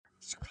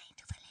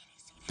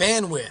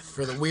Bandwidth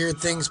for the Weird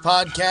Things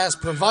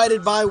podcast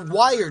provided by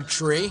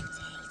WiredTree.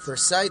 For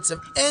sites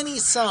of any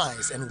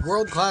size and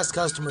world-class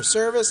customer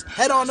service,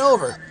 head on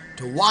over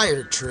to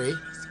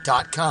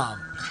wiredtree.com.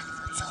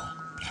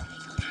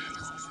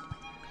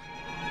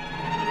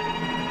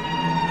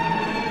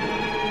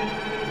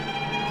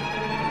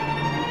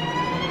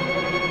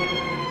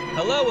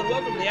 Hello and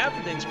welcome to the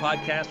After Things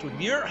podcast with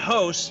your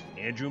hosts,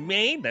 Andrew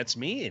Main, that's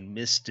me, and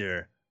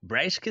Mr.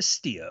 Bryce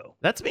Castillo.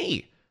 That's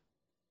me.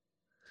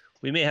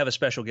 We may have a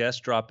special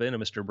guest drop in, a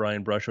Mr.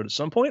 Brian Brushwood at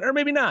some point, or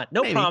maybe not.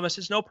 No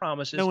promises. No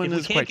one if we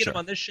is can't quite get sure. him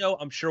on this show,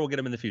 I'm sure we'll get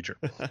him in the future.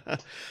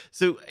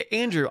 So,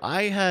 Andrew,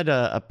 I had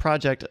a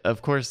project.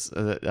 Of course,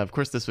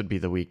 this would be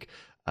the week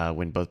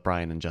when both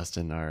Brian and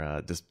Justin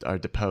are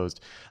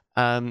deposed.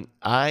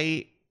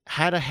 I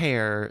had a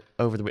hair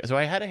over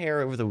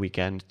the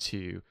weekend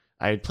to.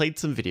 I had played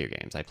some video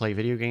games. I play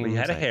video games. You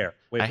had a hair.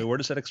 Wait, where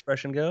does that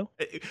expression go?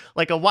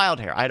 Like a wild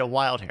hair. I had a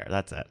wild hair.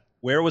 That's it.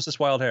 Where was this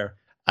wild hair?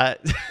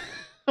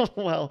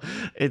 Well,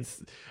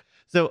 it's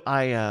so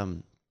I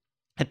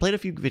had played a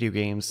few video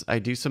games. I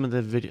do some of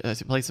the I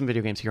play some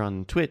video games here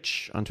on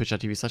Twitch, on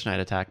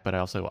twitch.tv/nightattack, but I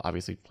also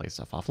obviously play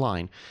stuff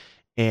offline.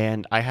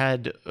 And I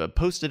had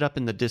posted up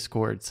in the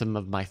Discord some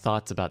of my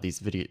thoughts about these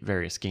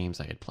various games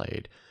I had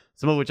played,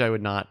 some of which I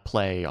would not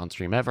play on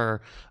stream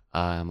ever,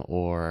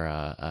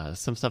 or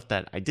some stuff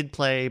that I did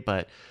play,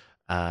 but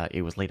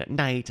it was late at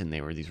night and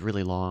they were these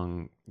really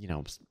long,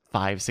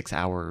 5-6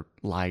 hour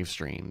live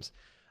streams.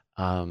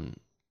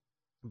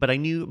 But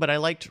I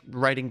liked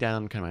writing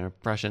down kind of my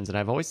impressions, and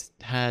I've always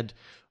had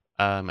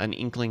an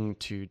inkling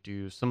to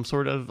do some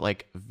sort of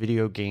like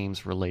video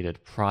games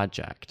related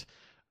project.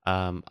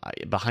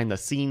 Behind the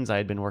scenes, I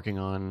had been working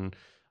on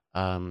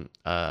possibly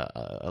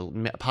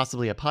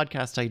a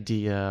podcast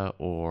idea,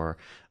 or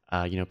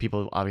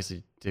people,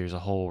 obviously there's a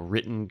whole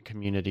written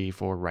community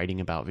for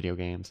writing about video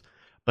games,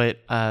 but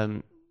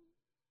I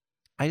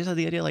just had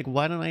the idea, like,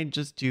 why don't I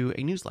just do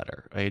a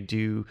newsletter? I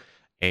do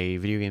a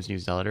video games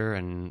newsletter,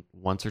 and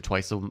once or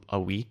twice a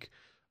week,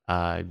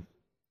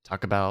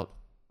 talk about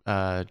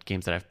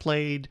games that I've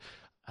played,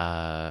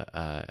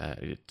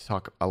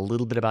 talk a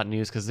little bit about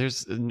news, because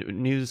there's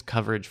news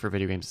coverage for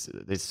video games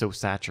is so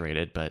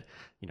saturated, but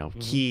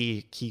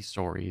key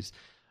stories.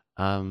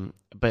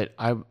 But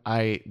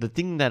the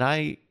thing that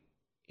I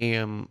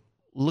am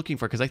looking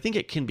for, because I think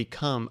it can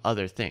become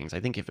other things. I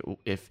think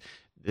if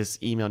this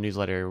email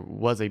newsletter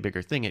was a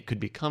bigger thing, it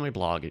could become a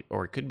blog,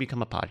 or it could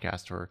become a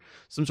podcast, or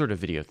some sort of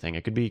video thing.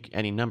 It could be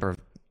any number of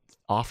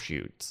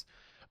offshoots.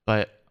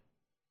 But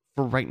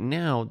for right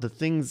now, the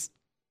things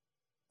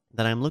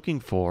that I'm looking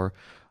for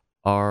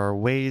are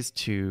ways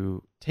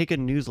to take a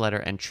newsletter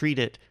and treat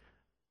it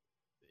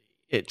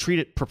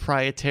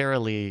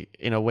proprietarily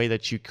in a way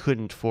that you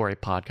couldn't for a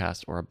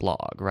podcast or a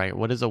blog, right?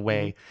 What is a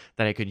way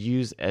that I could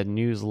use a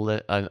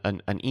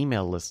an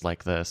email list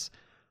like this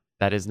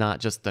that is not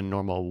just the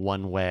normal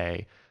one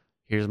way?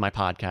 Here's my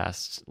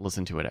podcast,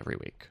 listen to it every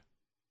week.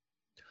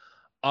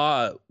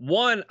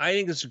 One, I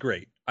think this is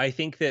great. I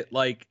think that,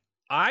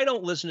 I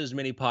don't listen to as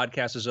many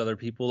podcasts as other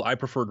people. I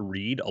prefer to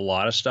read a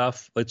lot of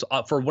stuff. It's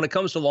for when it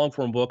comes to long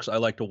form books, I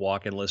like to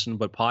walk and listen,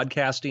 but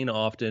podcasting,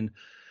 often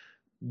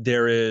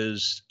there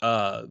is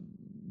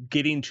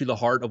getting to the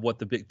heart of what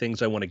the big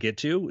things I want to get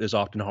to is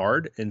often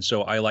hard. And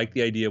so I like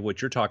the idea of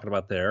what you're talking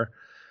about there.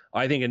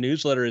 I think a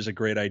newsletter is a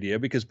great idea,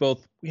 because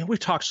both, we've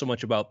talked so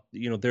much about,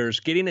 there's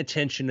getting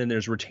attention and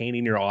there's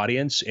retaining your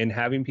audience, and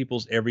having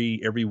people's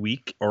every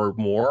week or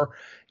more,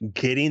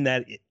 getting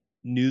that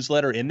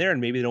newsletter in there,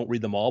 and maybe they don't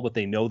read them all, but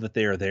they know that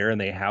they are there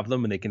and they have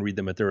them and they can read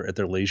them at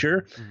their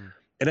leisure. Mm-hmm.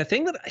 And I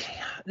think that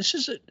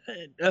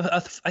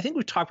I think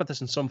we've talked about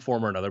this in some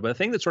form or another, but the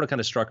thing that sort of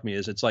kind of struck me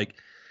is, it's like,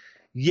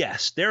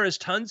 yes, there is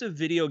tons of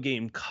video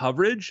game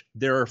coverage.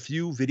 There are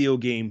few video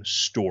game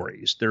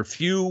stories. There are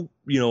few,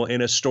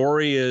 and a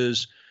story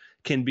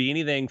can be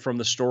anything from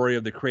the story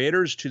of the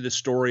creators to the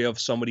story of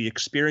somebody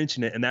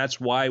experiencing it. And that's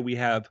why we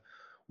have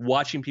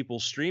watching people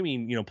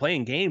streaming,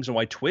 playing games, and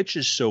why Twitch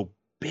is so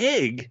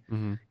big,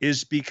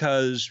 is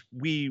because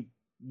we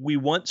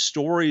want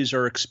stories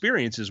or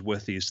experiences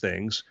with these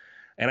things.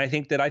 And I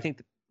think that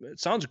it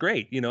sounds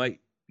great. You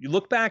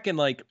look back in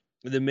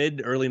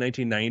the early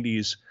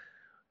 1990s,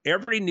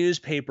 every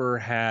newspaper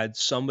had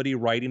somebody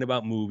writing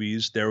about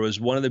movies. There was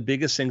one of the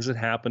biggest things that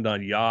happened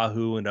on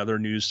Yahoo and other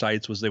news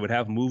sites was they would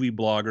have movie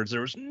bloggers.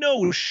 There was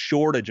no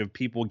shortage of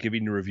people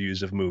giving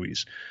reviews of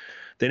movies.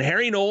 Then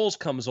Harry Knowles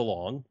comes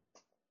along,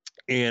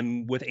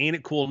 and with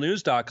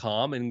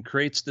ain'titcoolnews.com, and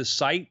creates this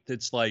site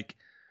that's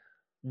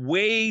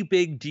way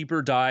big,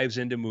 deeper dives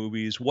into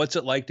movies. What's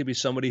it like to be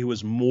somebody who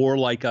is more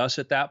like us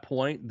at that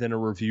point than a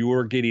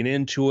reviewer getting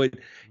into it?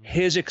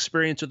 His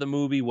experience with the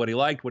movie, what he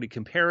liked, what he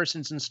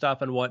comparisons and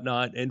stuff and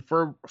whatnot. And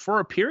for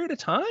a period of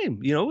time,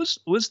 it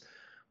was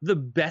the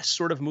best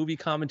sort of movie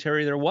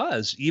commentary there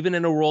was, even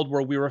in a world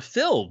where we were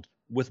filled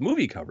with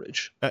movie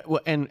coverage.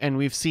 And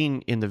we've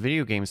seen in the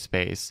video game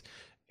space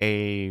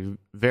a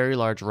very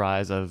large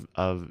rise of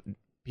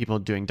people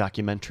doing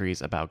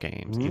documentaries about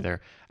games,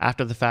 either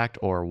after the fact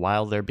or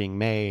while they're being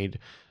made.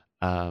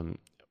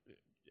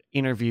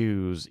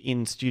 interviews,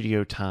 in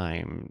studio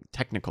time,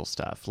 technical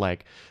stuff.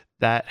 Like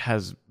that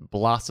has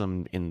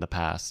blossomed in the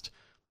past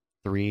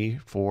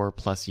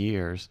 3-4+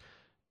 years.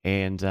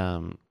 And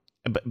so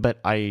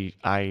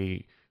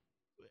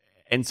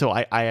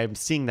I am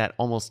seeing that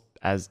almost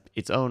as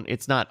its own.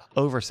 It's not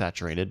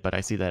oversaturated, but I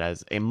see that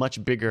as a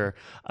much bigger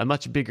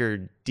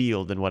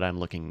deal than what I'm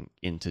looking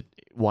into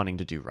wanting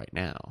to do right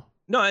now.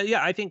 No,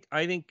 yeah, I think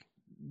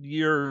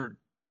you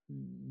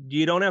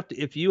don't have to,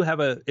 if you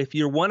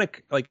want to,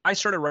 like, I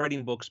started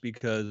writing books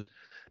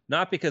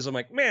not because I'm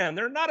like, man,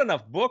 there are not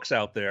enough books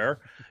out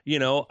there.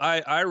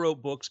 I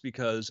wrote books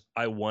because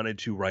I wanted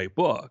to write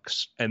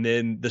books. And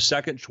then the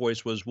second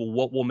choice was, well,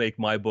 what will make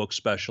my book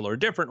special or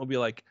different? Will be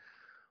like,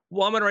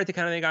 well, I'm going to write the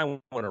kind of thing I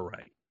want to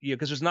write. Yeah,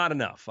 because there's not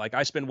enough. Like,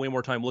 I spend way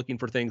more time looking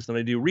for things than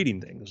I do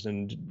reading things.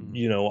 And,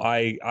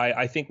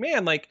 I think,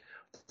 man, like,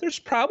 there's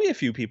probably a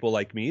few people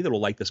like me that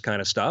will like this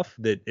kind of stuff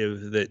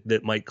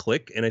that might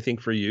click. And I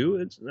think for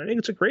you, I think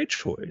it's a great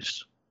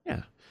choice.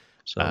 Yeah.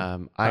 So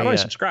how do I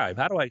subscribe?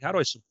 How do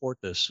I support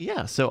this?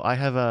 Yeah, so I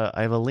have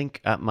a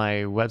link at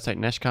my website,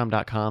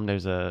 neshcom.com.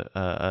 There's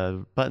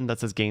a button that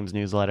says Games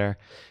Newsletter.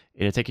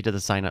 It'll take you to the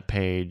sign up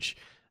page,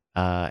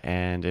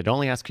 and it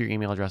only asks for your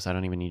email address. I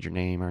don't even need your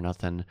name or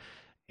nothing,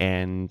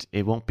 and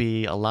it won't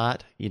be a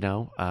lot.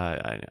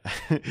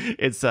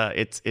 It's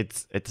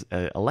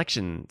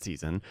election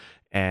season,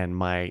 and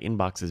my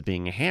inbox is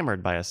being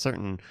hammered by a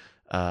certain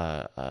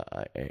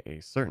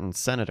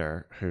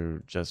senator who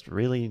just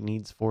really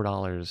needs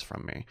 $4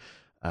 from me.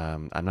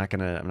 I'm not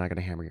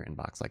gonna hammer your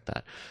inbox like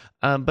that.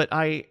 But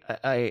I'm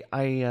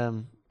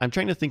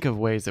trying to think of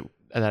ways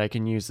that I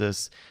can use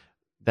this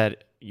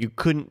that you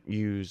couldn't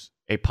use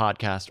a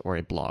podcast or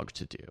a blog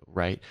to do,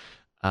 right?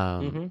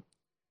 And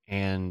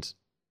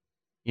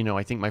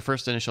I think my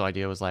first initial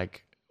idea was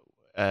like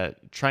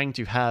trying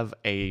to have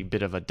a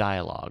bit of a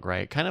dialogue,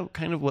 right? Kind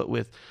of what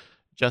with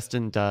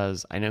Justin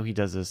does. I know he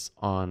does this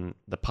on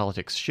the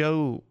politics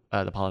show,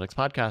 the politics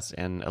podcast,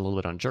 and a little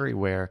bit on Jury,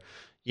 where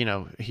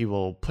he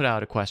will put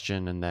out a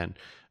question and then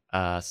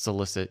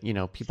solicit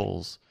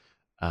people's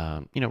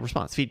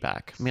response,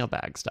 feedback,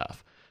 mailbag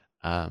stuff.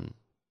 And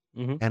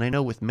I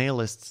know with mail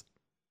lists,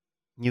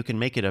 you can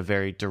make it a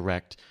very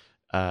direct.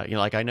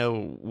 Like I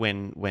know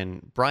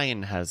when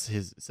Brian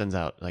sends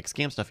out like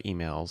scam stuff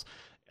emails.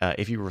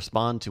 If you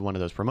respond to one of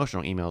those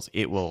promotional emails,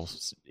 it will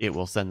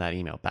send that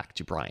email back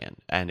to Brian,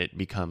 and it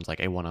becomes like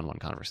a one-on-one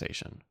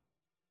conversation.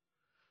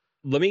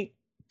 Let me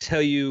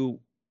tell you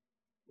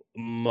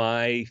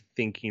my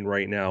thinking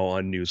right now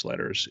on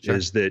newsletters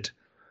is that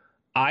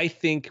I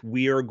think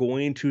we are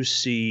going to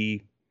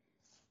see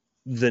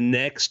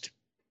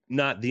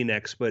not the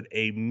next, but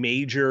a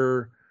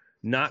major,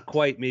 not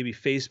quite maybe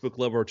Facebook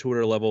level or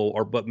Twitter level,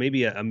 but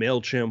maybe a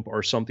Mailchimp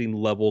or something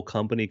level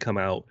company come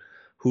out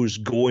who's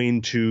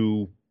going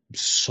to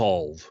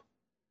solve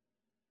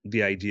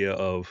the idea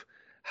of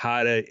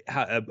how a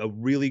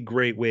really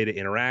great way to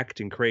interact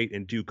and create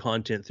and do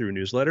content through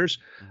newsletters.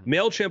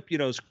 Mailchimp,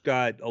 has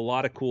got a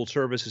lot of cool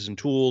services and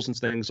tools and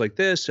things like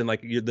this. And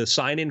like the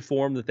sign-in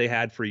form that they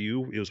had for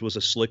you, was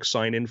a slick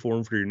sign-in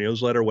form for your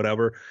newsletter,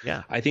 whatever.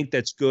 Yeah, I think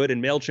that's good.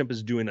 And Mailchimp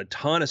is doing a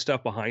ton of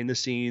stuff behind the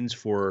scenes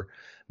for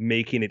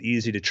making it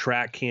easy to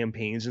track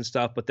campaigns and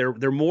stuff. But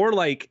they're more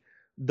like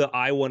the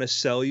I want to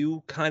sell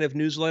you kind of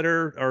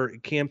newsletter or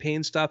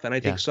campaign stuff. And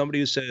I think somebody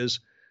who says,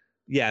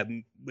 yeah,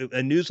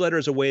 a newsletter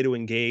is a way to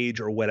engage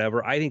or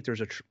whatever, I think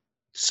there's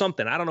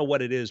something, I don't know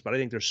what it is, but I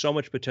think there's so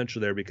much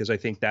potential there, because I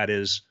think that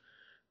is,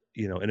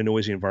 in a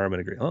noisy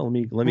environment. Agree. Oh,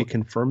 let me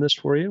confirm this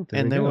for you.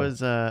 There was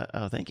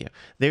thank you.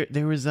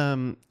 There was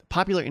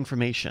popular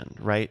information,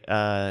 right?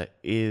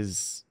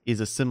 Is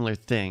a similar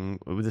thing.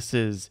 This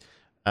is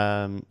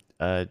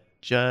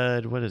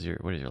Judd, what is your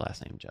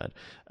last name, Judd?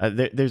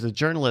 There's a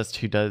journalist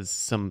who does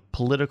some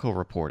political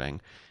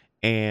reporting,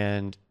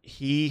 and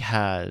he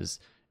has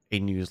a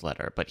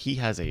newsletter, but he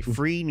has a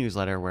free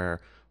newsletter where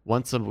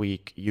once a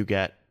week you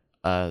get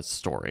a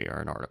story or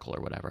an article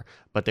or whatever.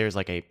 But there's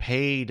like a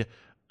paid,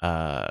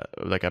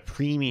 like a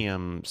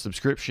premium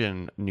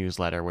subscription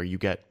newsletter where you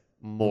get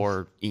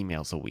more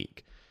emails a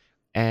week.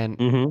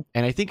 And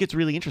I think it's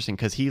really interesting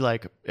because he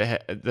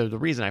the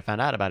reason I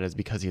found out about it is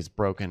because he has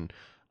broken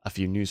a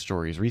few news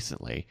stories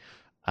recently,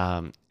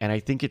 and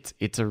I think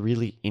it's a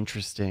really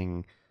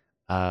interesting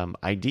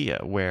idea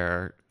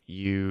where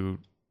you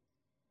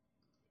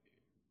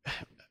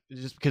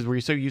just because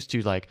we're so used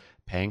to like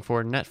paying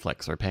for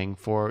Netflix or paying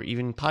for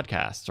even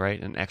podcasts,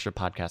 right, and extra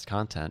podcast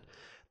content,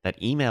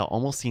 that email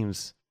almost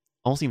seems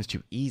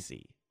too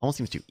easy. Almost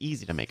seems too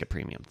easy to make a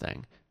premium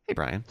thing. Hey,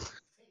 Brian.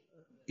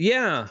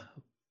 Yeah,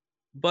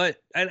 but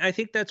I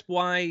think that's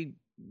why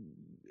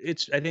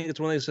I think it's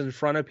one of those in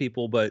front of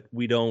people, but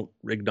we don't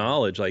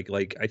acknowledge.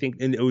 Like I think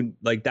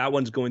like that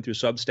one's going through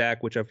Substack,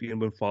 which I've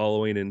been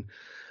following, and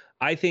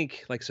I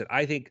think, like I said,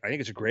 I think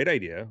it's a great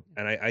idea,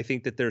 and I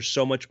think that there's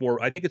so much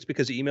more. I think it's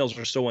because emails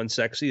are so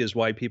unsexy is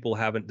why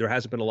there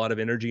hasn't been a lot of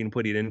energy in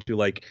putting into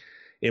like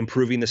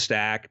improving the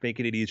stack,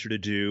 making it easier to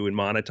do and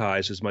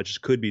monetize as much as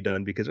could be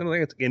done, because I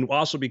think it's, and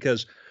also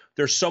because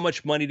there's so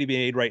much money to be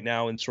made right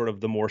now in sort of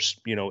the more,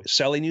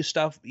 selling you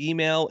stuff,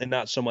 email, and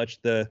not so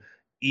much the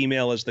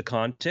email as the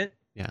content.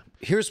 Yeah.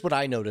 Here's what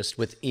I noticed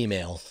with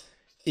email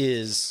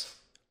is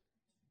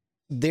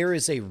there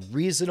is a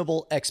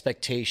reasonable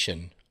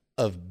expectation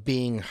of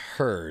being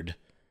heard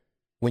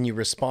when you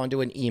respond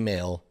to an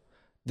email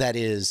that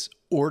is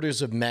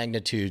orders of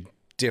magnitude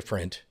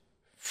different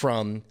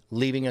from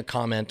leaving a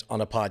comment on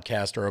a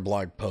podcast or a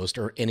blog post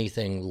or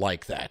anything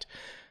like that.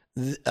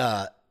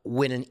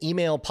 When an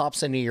email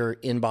pops into your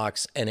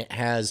inbox and it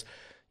has,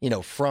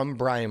 from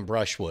Brian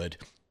Brushwood,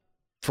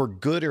 for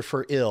good or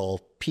for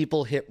ill,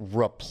 people hit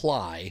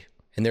reply,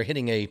 and they're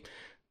hitting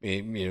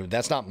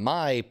that's not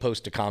my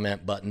post a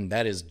comment button.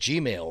 That is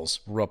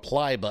Gmail's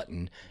reply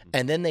button.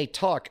 And then they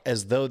talk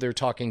as though they're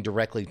talking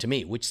directly to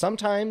me, which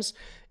sometimes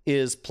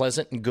is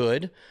pleasant and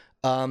good.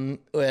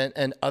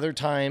 And other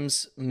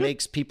times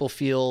makes people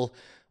feel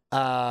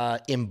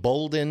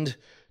emboldened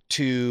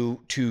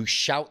to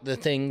shout the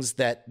things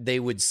that they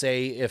would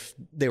say if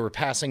they were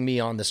passing me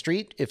on the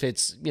street, if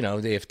it's,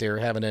 if they're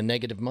having a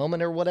negative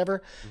moment or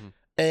whatever. Mm-hmm.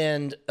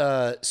 And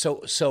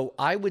so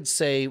I would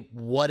say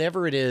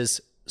whatever it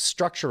is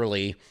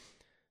structurally,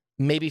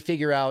 maybe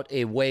figure out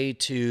a way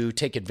to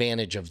take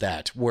advantage of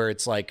that, where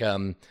it's like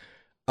for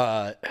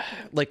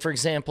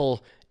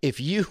example, if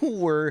you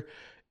were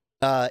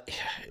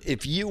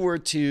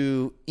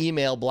to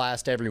email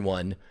blast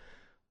everyone,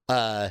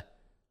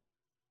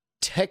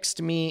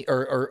 text me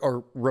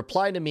or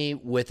reply to me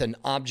with an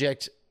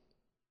object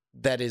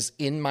that is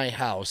in my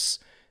house.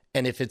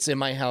 And if it's in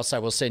my house, I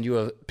will send you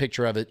a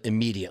picture of it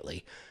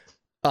immediately.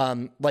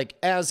 Like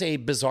as a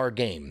bizarre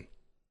game.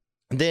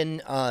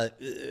 Then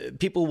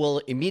people will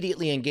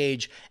immediately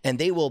engage and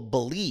they will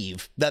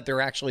believe that they're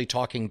actually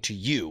talking to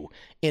you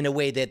in a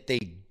way that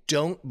they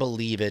don't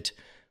believe it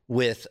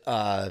with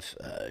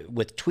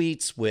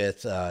tweets,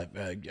 with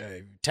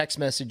text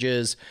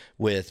messages,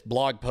 with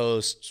blog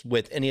posts,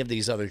 with any of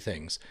these other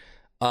things.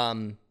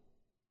 And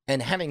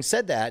having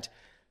said that,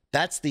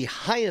 that's the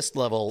highest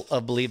level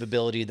of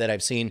believability that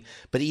I've seen.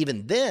 But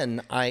even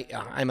then,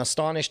 I'm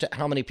astonished at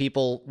how many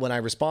people, when I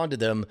respond to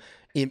them,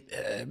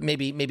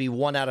 maybe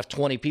 1 out of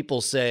 20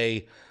 people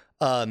say,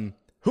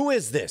 who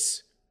is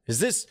this? Is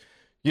this,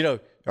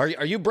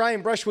 are you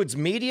Brian Brushwood's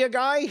media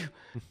guy?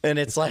 And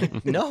it's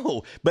like,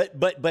 no, but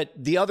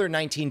the other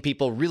 19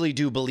 people really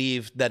do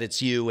believe that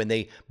it's you, and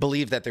they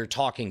believe that they're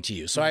talking to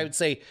you. So I would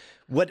say,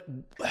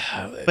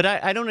 but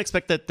I don't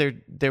expect that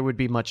there would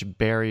be much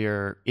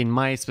barrier in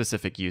my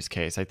specific use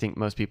case. I think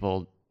most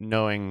people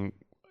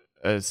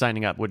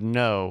signing up would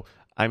know.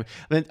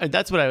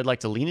 That's what I would like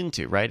to lean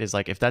into, right? Is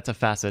like, if that's a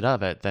facet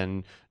of it,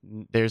 then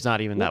there's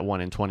not even that 1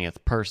 in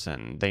 20th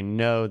person. They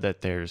know that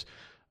there's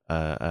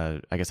I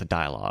guess a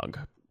dialogue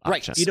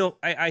option.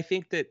 Right. I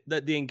think that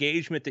the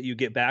engagement that you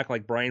get back,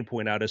 like Brian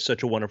pointed out, is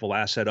such a wonderful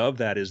asset of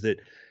that, is that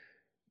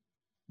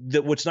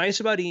what's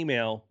nice about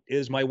email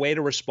is my way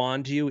to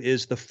respond to you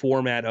is the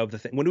format of the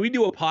thing. When we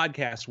do a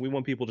podcast, we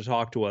want people to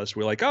talk to us.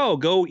 We're like, oh,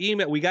 go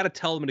email. We got to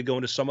tell them to go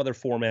into some other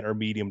format or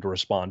medium to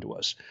respond to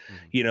us,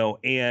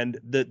 and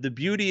the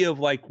beauty of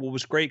like what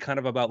was great kind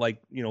of about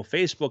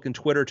Facebook and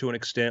Twitter to an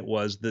extent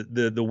was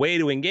the way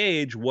to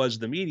engage was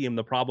the medium.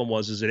 The problem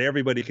is that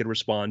everybody could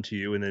respond to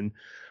you, and then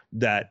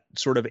that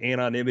sort of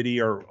anonymity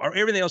or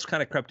everything else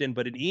kind of crept in.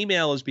 But an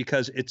email is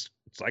because it's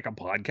like a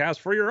podcast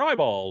for your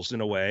eyeballs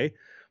in a way.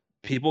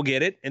 People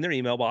get it in their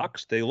email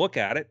box, they look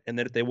at it, and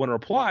then if they want to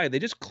reply, they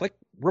just click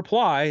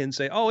reply and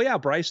say, oh yeah,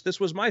 Bryce, this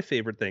was my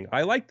favorite thing.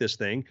 I like this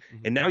thing.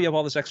 Mm-hmm. And now you have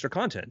all this extra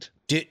content.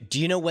 Do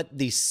you know what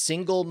the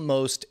single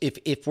most,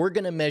 if we're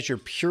going to measure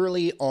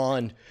purely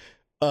on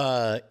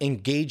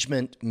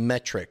engagement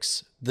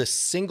metrics, the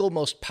single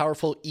most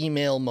powerful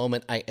email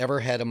moment I ever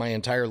had in my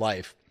entire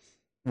life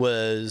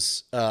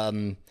was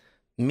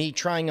me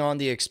trying on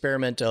the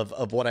experiment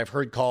of what I've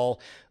heard called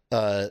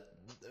the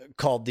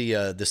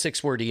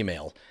 6-word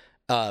email.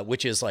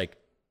 Which is like,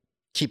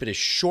 keep it as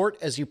short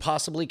as you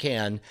possibly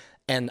can.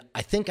 And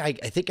I think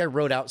I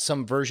wrote out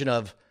some version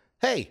of,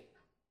 hey,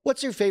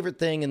 what's your favorite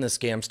thing in the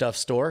Scam Stuff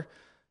store?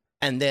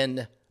 And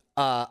then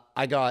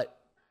I got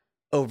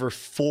over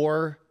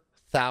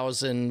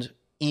 4,000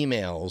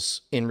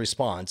 emails in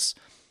response.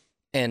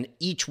 And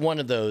each one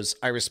of those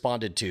I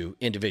responded to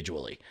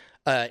individually.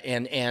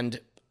 And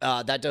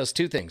that does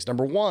two things.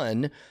 Number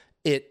one,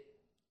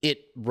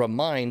 it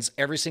reminds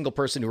every single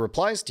person who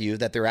replies to you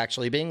that they're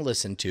actually being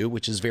listened to,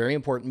 which is very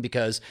important,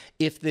 because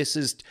if this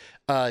is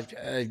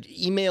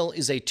email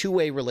is a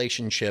two-way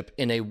relationship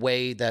in a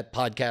way that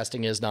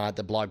podcasting is not,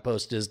 that blog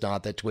post is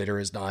not, that Twitter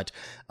is not.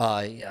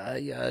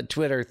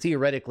 Twitter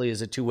theoretically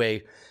is a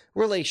two-way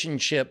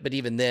relationship, but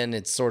even then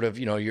it's sort of,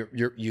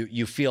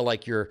 you feel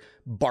like you're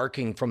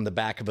barking from the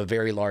back of a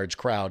very large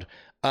crowd.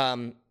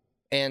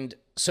 And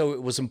so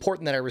it was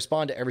important that I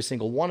respond to every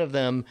single one of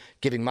them,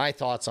 giving my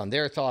thoughts on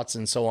their thoughts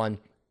and so on.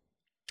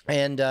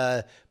 And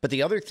but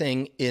the other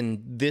thing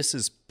in this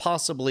is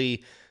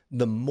possibly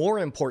The more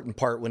important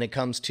part when it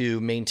comes to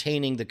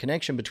maintaining the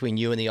connection between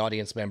you and the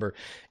audience member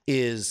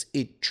is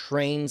it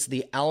trains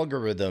the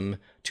algorithm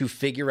to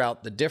figure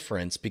out the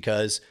difference,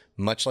 because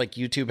much like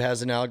YouTube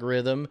has an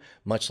algorithm,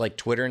 much like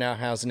Twitter now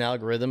has an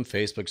algorithm,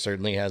 Facebook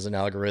certainly has an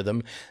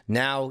algorithm.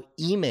 Now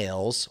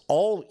emails,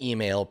 all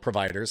email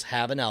providers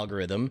have an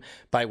algorithm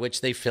by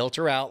which they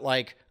filter out,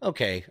 like,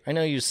 okay, I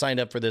know you signed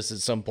up for this at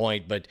some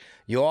point, but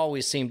you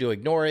always seem to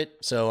ignore it,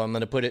 so I'm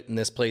going to put it in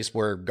this place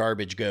where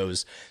garbage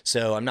goes,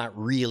 so I'm not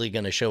really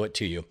going to show it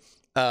to you.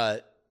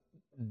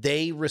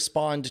 They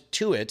respond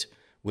to it,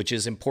 which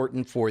is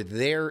important for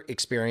their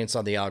experience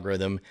on the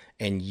algorithm,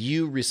 and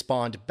you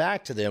respond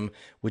back to them,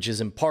 which is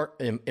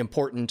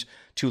important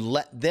to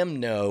let them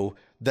know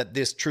that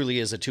this truly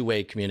is a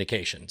two-way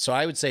communication. So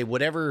I would say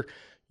whatever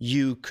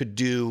you could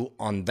do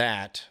on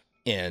that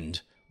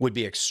end would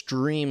be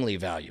extremely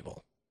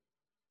valuable.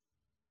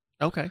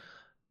 Okay.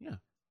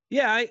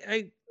 Yeah,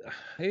 I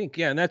think,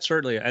 yeah, and that's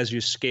certainly, as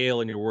you scale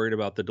and you're worried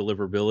about the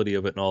deliverability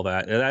of it and all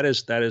that, and that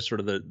is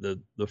sort of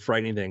the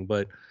frightening thing.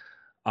 But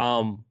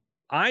I'm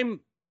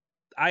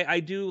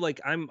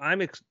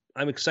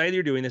excited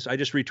you're doing this. I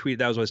just retweeted.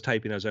 That was what I was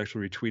typing. I was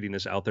actually retweeting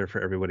this out there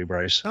for everybody,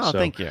 Bryce. Oh, so,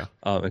 thank you.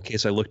 In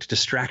case I looked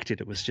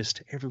distracted, it was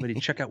just everybody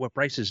check out what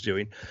Bryce is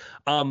doing.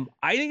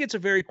 I think it's a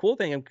very cool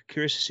thing. I'm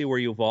curious to see where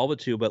you evolve it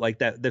to. But like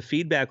that, the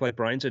feedback, like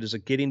Brian said, is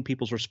like getting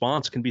people's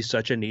response can be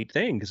such a neat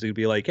thing, because it'd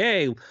be like,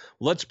 hey,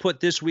 let's put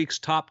this week's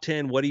top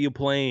 10. What are you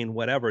playing?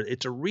 Whatever.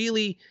 It's a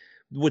really,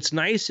 what's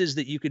nice is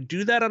that you could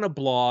do that on a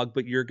blog,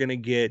 but you're going to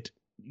get,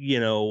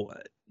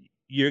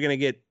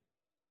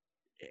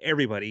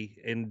 everybody,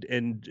 and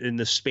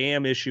the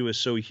spam issue is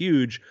so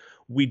huge.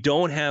 We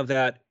don't have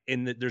that,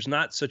 and there's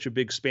not such a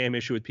big spam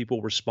issue with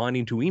people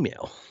responding to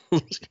email.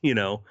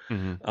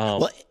 Mm-hmm.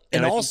 Well,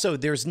 and also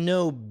there's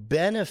no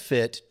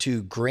benefit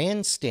to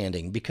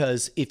grandstanding,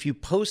 because if you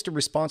post a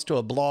response to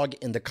a blog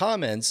in the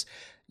comments,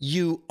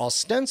 you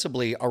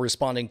ostensibly are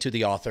responding to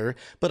the author,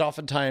 but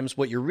oftentimes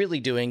what you're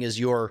really doing is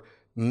you're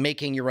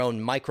making your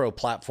own micro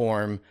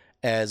platform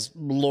as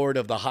lord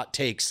of the hot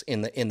takes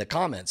in the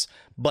comments.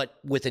 But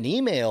with an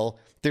email,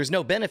 there's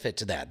no benefit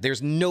to that.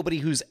 There's nobody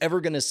who's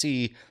ever going to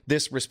see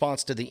this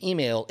response to the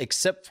email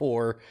except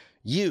for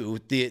you,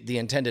 the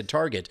intended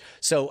target.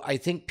 So I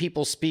think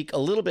people speak a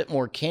little bit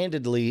more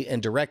candidly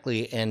and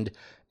directly, and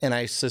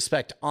I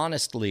suspect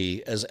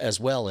honestly as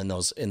well in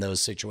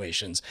those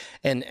situations.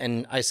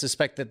 And I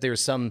suspect that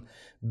there's some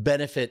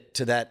benefit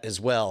to that as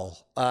well.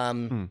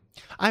 I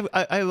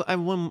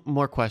have one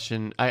more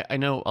question. I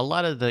know a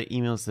lot of the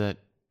emails that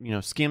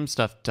Skim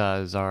stuff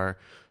does are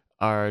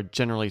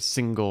generally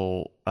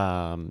single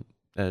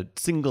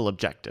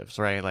objectives,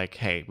 right? Like,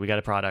 hey, we got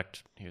a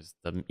product. Here's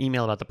the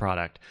email about the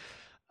product.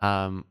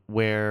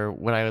 Where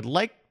what I would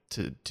like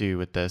to do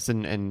with this,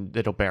 and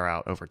it'll bear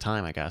out over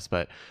time, I guess,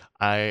 but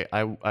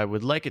I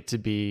would like it to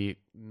be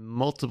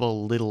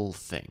multiple little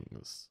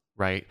things,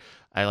 right?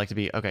 I like to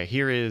be, okay,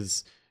 here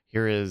is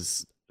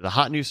the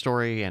hot news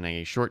story and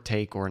a short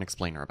take or an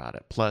explainer about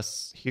it.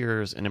 Plus,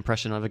 here's an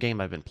impression of a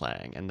game I've been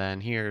playing, and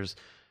then here's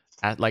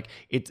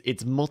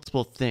it's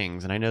multiple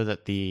things. And I know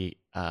that the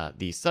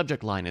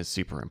subject line is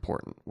super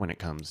important when it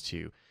comes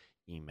to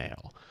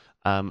email.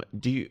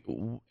 Do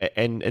you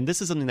and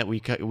this is something that we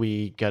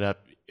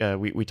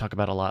talk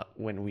about a lot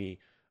when we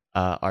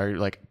are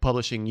like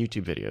publishing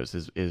YouTube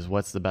videos is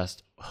what's the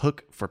best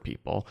hook for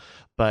people.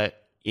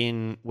 But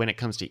when it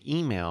comes to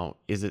email,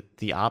 is it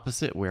the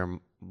opposite, where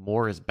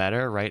more is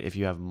better, right? If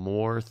you have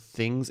more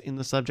things in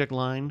the subject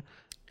line,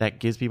 that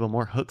gives people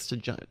more hooks to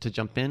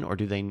jump in, or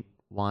do they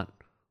want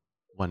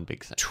one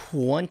big thing?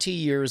 20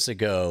 years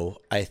ago,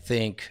 I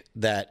think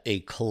that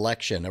a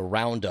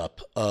roundup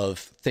of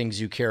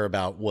things you care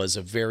about was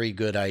a very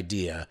good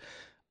idea.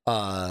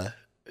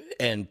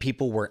 And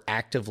people were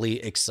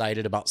actively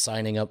excited about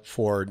signing up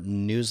for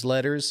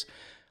newsletters.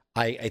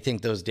 I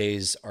think those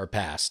days are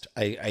past.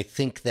 I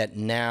think that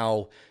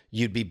now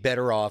you'd be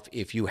better off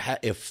if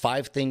if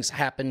 5 things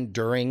happen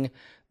during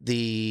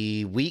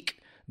the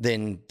week,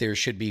 then there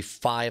should be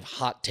 5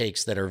 hot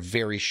takes that are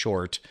very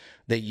short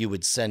that you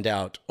would send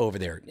out over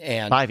there.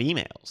 And 5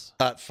 emails.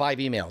 5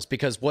 emails,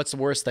 because what's the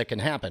worst that can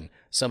happen?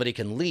 Somebody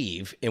can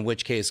leave, in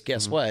which case,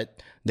 guess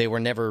what? They were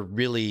never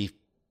really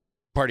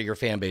part of your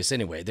fan base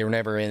anyway. They were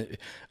never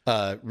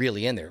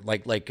really in there. I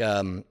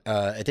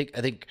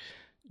think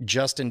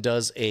Justin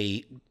does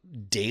a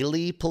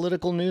daily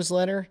political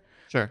newsletter.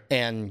 Sure.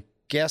 And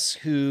guess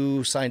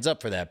who signs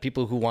up for that?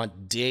 People who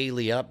want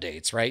daily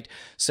updates, right?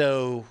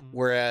 So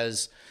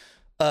whereas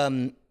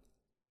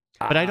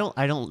but I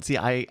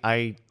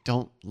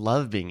don't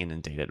love being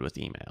inundated with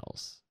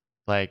emails.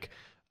 Like,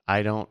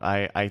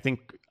 I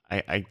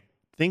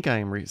think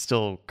I'm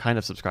still kind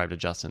of subscribed to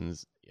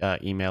Justin's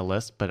email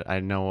list, but I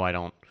know I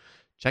don't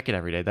check it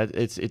every day. That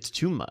it's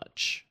too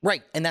much.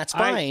 Right, and that's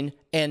fine.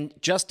 And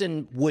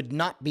Justin would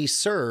not be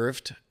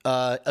served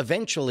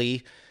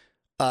eventually.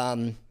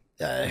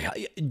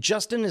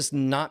 Justin is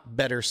not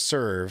better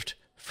served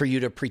for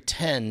you to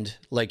pretend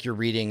like you're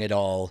reading it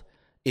all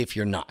if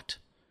you're not.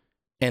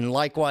 And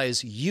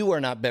likewise, you are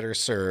not better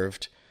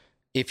served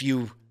if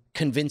you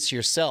convince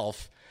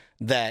yourself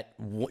that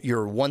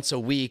your once a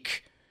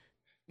week,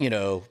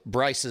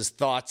 Bryce's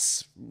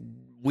thoughts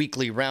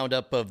weekly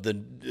roundup of the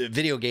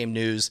video game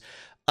news,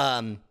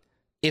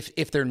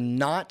 if they're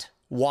not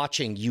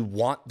watching, you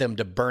want them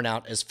to burn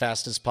out as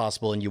fast as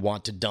possible and you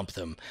want to dump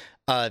them.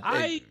 Go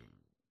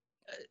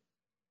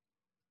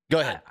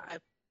ahead.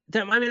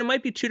 I mean, it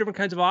might be two different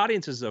kinds of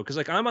audiences though, because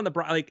like I'm on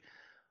the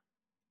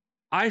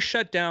I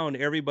shut down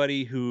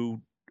everybody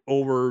who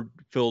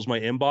overfills my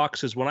inbox,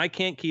 because when I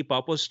can't keep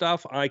up with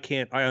stuff, I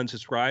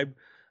unsubscribe.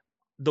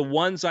 The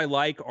ones I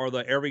like are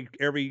the every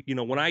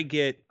when I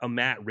get a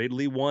Matt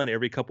Ridley one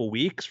every couple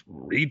weeks,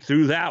 read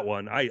through that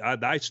one.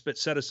 I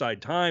set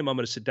aside time. I'm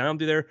going to sit down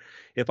through there.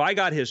 If I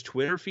got his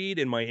Twitter feed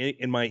in my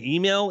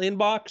email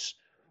inbox,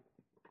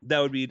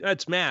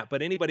 that's Matt.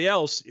 But anybody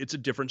else, it's a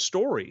different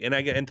story.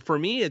 And for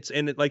me,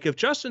 like if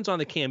Justin's on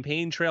the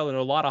campaign trail and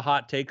a lot of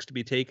hot takes to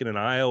be taken in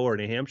Iowa or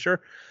New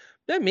Hampshire,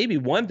 that may be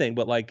one thing,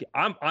 but like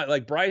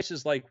Bryce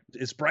is like,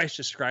 as Bryce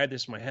described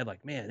this in my head,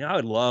 like, man, I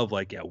would love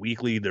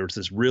weekly. There's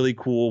this really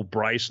cool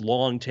Bryce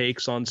long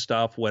takes on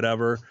stuff,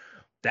 whatever.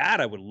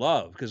 That I would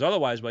love, because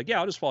otherwise,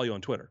 I'll just follow you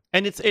on Twitter.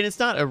 And it's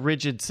not a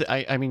rigid.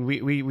 I mean,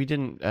 we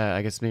didn't.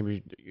 I guess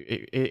maybe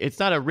it's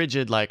not a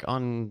rigid like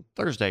on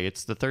Thursday.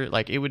 It's the third.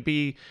 Like it would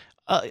be,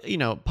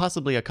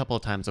 possibly a couple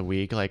of times a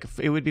week. Like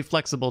it would be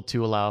flexible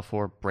to allow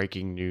for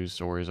breaking news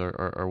stories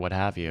or what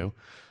have you.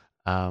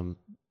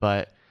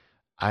 But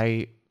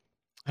I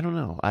don't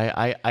know.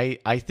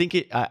 I think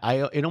it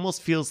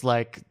almost feels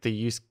like the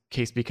use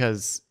case,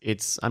 because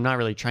I'm not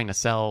really trying to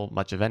sell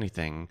much of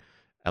anything,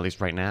 at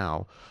least right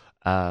now.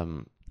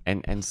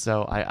 And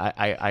so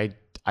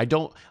I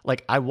don't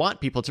like, I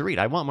want people to read.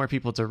 I want more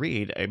people to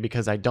read,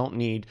 because I don't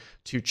need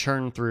to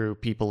churn through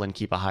people and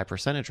keep a high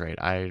percentage rate.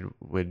 I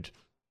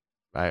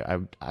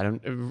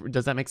don't,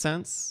 does that make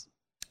sense?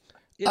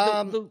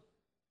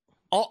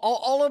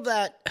 All of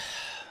that,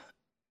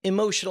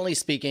 emotionally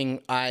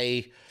speaking,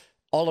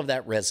 all of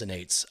that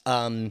resonates.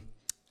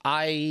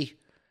 I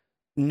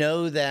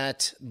know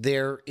that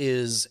there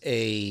is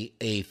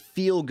a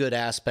feel-good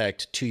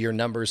aspect to your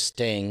numbers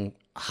staying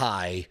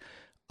high,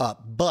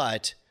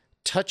 but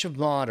Touch of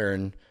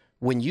Modern,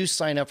 when you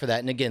sign up for that,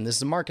 and again, this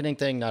is a marketing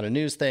thing, not a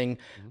news thing,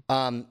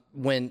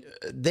 when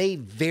they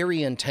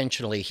very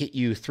intentionally hit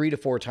you 3 to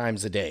 4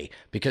 times a day,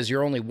 because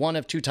you're only one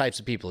of 2 types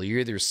of people.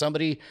 You're either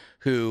somebody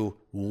who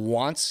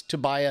wants to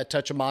buy a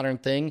Touch of Modern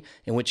thing,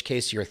 in which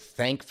case you're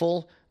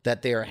thankful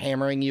that they are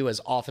hammering you as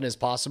often as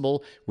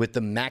possible with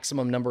the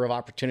maximum number of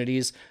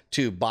opportunities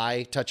to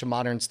buy Touch of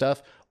Modern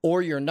stuff,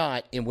 or you're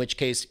not, in which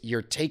case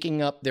you're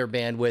taking up their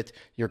bandwidth,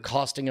 you're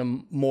costing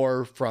them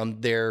more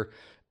from their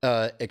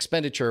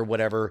expenditure,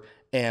 whatever.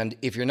 And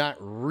if you're not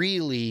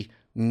really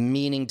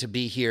meaning to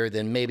be here,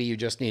 then maybe you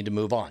just need to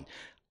move on.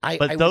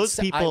 Those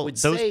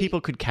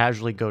people could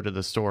casually go to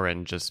the store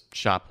and just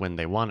shop when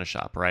they want to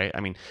shop, right?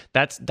 I mean,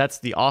 that's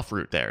the off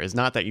route there. Is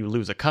not that you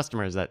lose a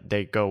customer, is that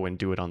they go and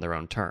do it on their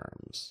own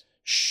terms.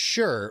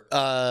 Sure.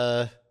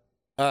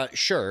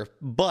 Sure.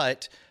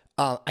 But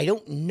I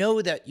don't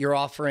know that you're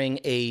offering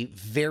a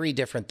very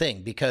different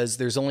thing, because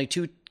there's only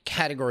 2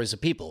 categories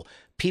of people.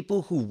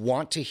 People who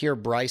want to hear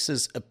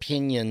Bryce's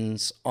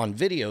opinions on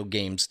video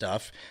game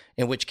stuff,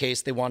 in which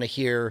case they want to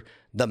hear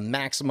the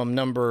maximum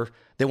number.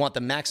 They want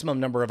the maximum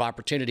number of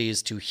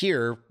opportunities to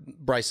hear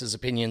Bryce's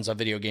opinions on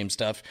video game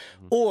stuff,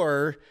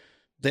 or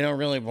they don't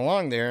really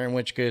belong there, in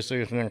which case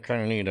they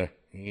kind of need a.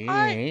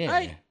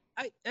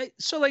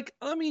 So like,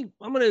 I'm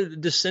going to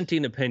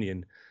dissenting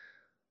opinion.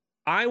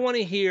 I want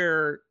to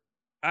hear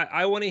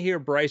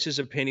Bryce's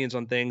opinions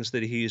on things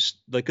that he's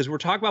like, because we're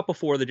talking about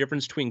before the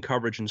difference between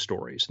coverage and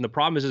stories. And the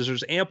problem is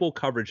there's ample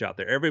coverage out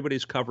there.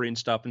 Everybody's covering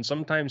stuff. And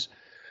sometimes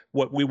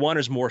what we want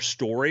is more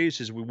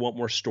stories, we want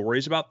more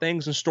stories about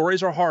things. And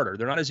stories are harder.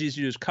 They're not as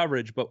easy as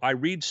coverage, but I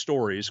read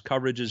stories.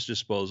 Coverage is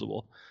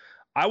disposable.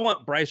 I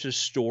want Bryce's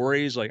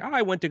stories. Like,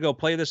 I went to go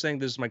play this thing.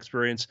 This is my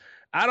experience.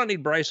 I don't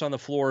need Bryce on the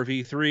floor of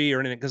E3 or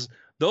anything, because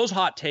those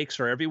hot takes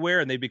are everywhere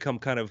and they become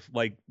kind of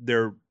like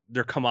they're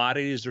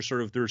commodities. They're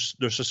sort of, there's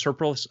a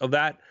surplus of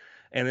that.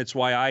 And it's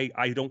why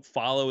I don't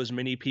follow as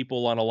many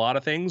people on a lot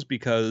of things,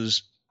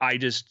 because I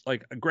just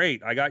like,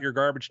 great, I got your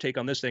garbage take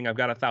on this thing. I've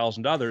got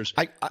 1,000 others.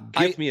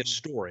 Give me a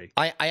story.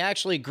 I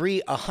actually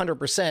agree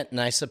 100%.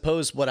 And I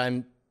suppose what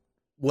I'm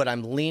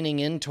leaning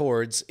in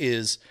towards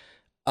is,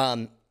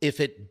 if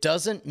it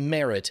doesn't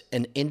merit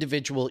an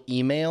individual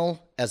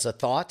email as a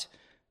thought,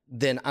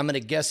 then I'm going to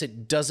guess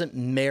it doesn't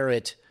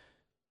merit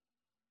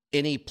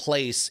any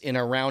place in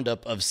a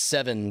roundup of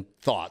 7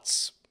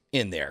 thoughts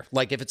in there.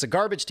 Like, if it's a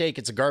garbage take,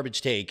 it's a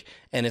garbage take,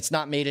 and it's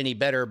not made any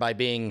better by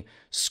being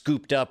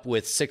scooped up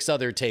with 6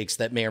 other takes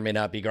that may or may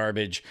not be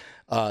garbage,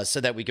 so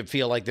that we could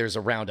feel like there's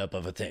a roundup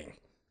of a thing.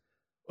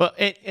 Well,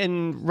 this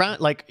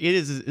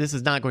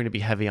is not going to be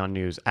heavy on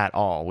news at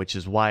all, which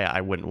is why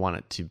I wouldn't want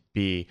it to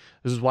be.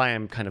 This is why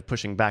I'm kind of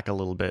pushing back a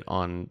little bit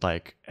on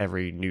like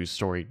every news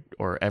story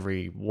or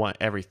every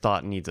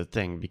thought needs a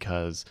thing,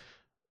 because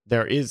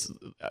there is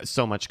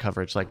so much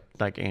coverage, like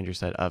Andrew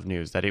said, of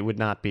news, that it would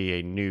not be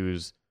a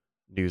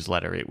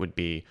newsletter. It would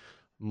be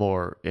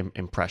more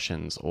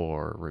impressions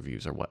or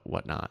reviews or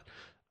whatnot.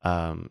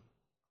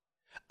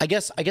 I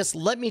guess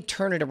let me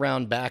turn it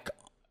around back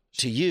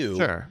to you.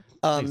 Sure.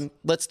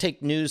 Let's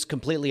take news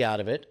completely out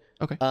of it.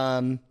 Okay.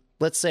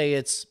 Let's say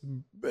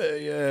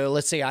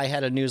I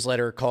had a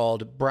newsletter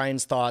called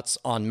Brian's Thoughts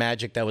on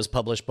Magic that was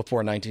published before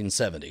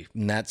 1970,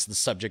 and that's the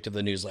subject of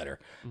the newsletter.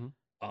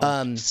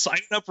 Sign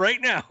up right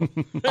now.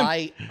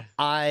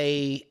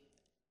 I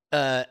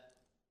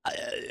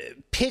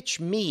pitch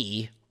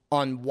me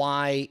on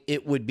why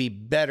it would be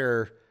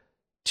better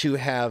to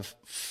have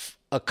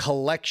a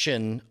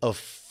collection of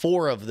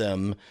 4 of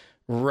them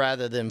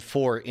rather than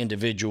 4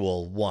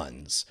 individual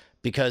ones.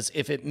 Because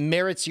if it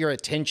merits your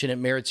attention, it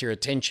merits your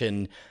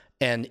attention.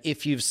 And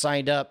if you've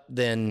signed up,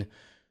 then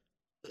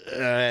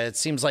it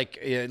seems like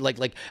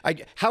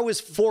how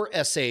is 4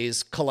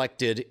 essays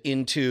collected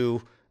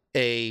into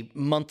a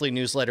monthly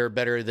newsletter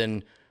better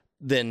than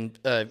 4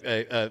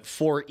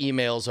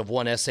 emails of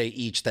 1 essay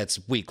each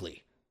that's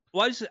weekly?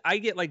 Well, I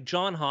get like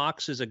John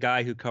Hawks is a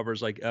guy who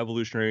covers like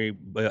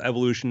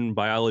evolution,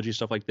 biology,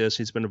 stuff like this.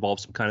 He's been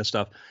involved in some kind of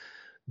stuff.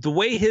 The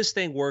way his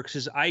thing works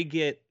is I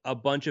get a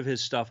bunch of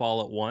his stuff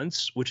all at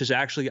once, which is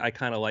actually, I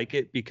kind of like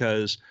it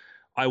because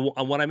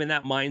when I'm in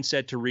that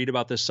mindset to read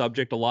about this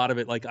subject, a lot of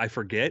it, like I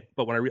forget,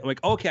 but when I read, I'm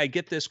like, okay, I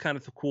get this kind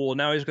of cool.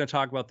 Now he's going to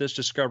talk about this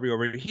discovery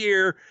over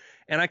here.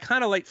 And I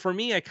kind of like, for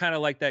me, I kind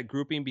of like that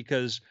grouping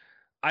because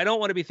I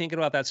don't want to be thinking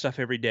about that stuff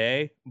every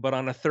day, but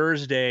on a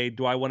Thursday,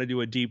 do I want to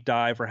do a deep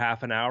dive for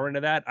half an hour into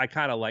that? I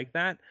kind of like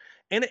that.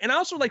 And I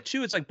also like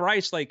too, it's like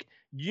Bryce, like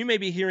you may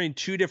be hearing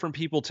 2 different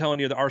people telling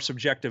you our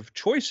subjective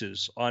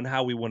choices on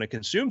how we want to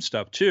consume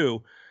stuff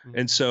too.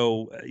 And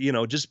so,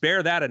 just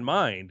bear that in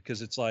mind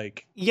because it's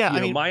like,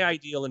 my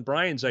ideal and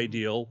Brian's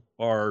ideal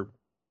are,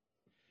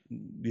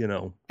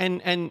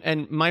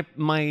 And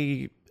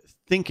my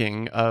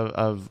thinking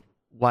of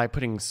why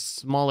putting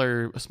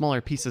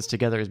smaller pieces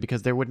together is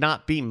because there would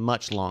not be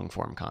much long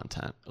form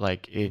content.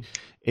 Like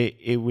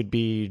it would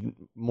be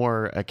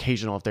more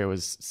occasional if there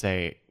was,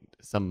 say,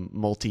 some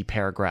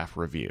multi-paragraph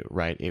review,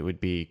 right? It would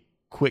be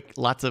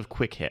lots of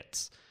quick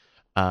hits,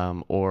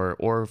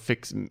 or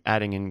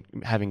adding and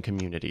having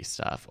community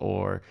stuff,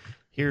 or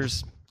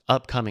here's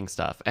upcoming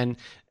stuff, and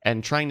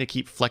trying to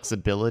keep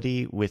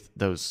flexibility with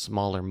those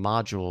smaller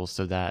modules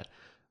so that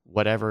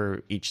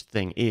whatever each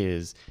thing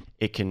is,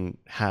 it can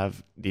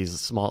have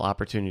these small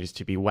opportunities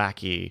to be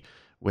wacky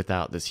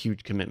without this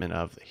huge commitment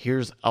of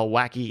here's a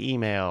wacky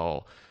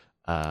email.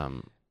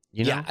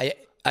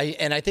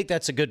 And I think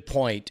that's a good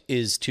point,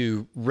 is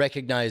to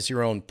recognize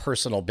your own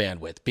personal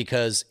bandwidth,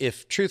 because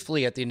if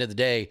truthfully at the end of the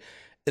day,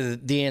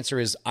 the answer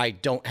is I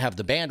don't have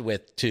the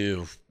bandwidth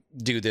to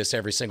do this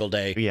every single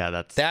day.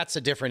 Yeah, that's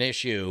a different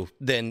issue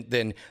than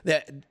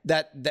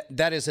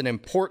that is an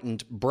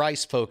important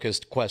Bryce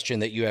focused question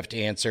that you have to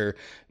answer,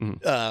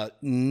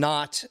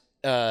 not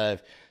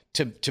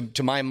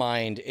to my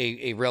mind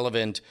a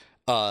relevant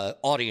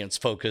audience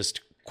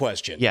focused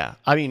question. Yeah,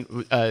 I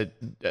mean,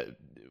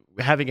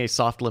 having a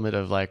soft limit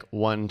of like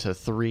 1 to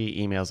 3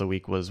 emails a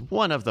week was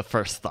one of the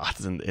first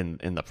thoughts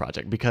in the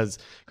project because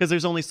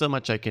there's only so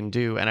much I can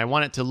do, and I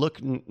want it to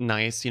look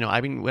nice.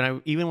 I mean, when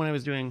I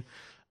was doing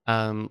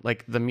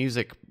like the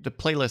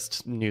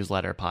playlist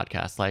newsletter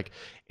podcast, like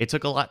it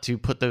took a lot to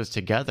put those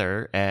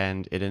together,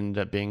 and it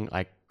ended up being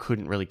I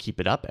couldn't really keep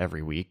it up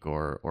every week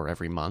or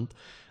every month.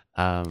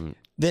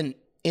 Then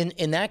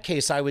in that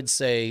case, I would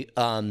say,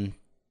 I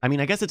mean,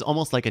 I guess it's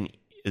almost like a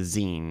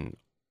zine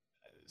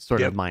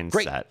sort of mindset.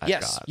 Great. I've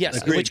Yes. got.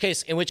 Yes. In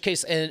which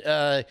case,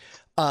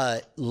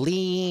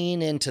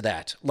 lean into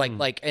that.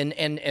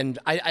 And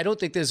I don't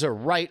think there's a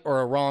right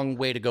or a wrong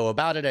way to go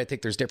about it. I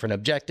think there's different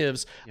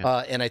objectives.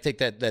 And I think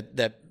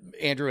that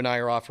Andrew and I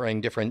are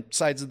offering different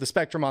sides of the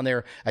spectrum on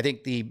there. I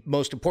think the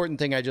most important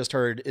thing I just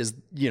heard is,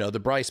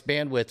 the Bryce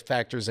bandwidth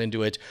factors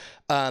into it.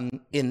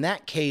 In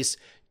that case,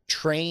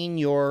 train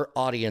your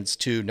audience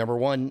to, number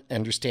one,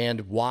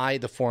 understand why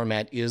the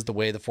format is the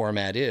way the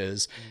format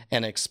is,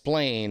 and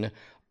explain,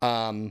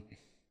 again,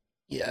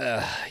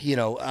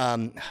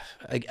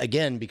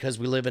 because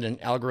we live in an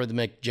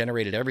algorithmic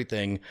generated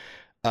everything,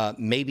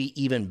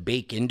 maybe even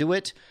bake into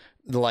it,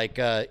 like,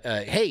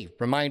 hey,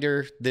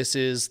 reminder, this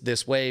is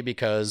this way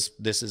because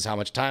this is how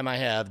much time I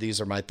have.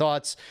 These are my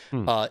thoughts.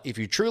 If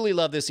you truly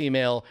love this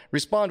email,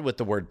 respond with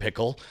the word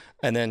pickle,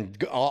 and then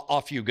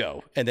off you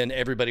go. And then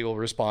everybody will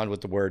respond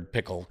with the word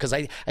pickle. Because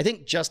I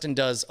think Justin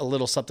does a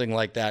little something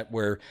like that,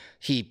 where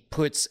he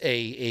puts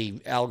a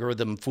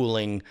algorithm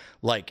fooling,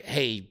 like,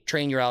 hey,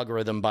 train your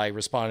algorithm by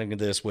responding to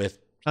this with,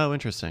 oh,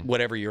 interesting,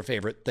 whatever your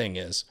favorite thing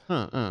is.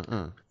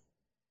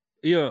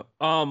 Yeah.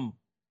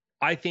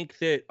 I think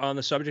that on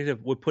the subject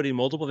of putting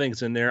multiple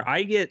things in there,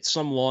 I get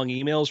some long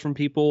emails from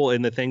people,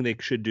 and the thing they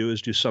should do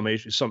is do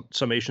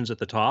summations at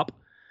the top.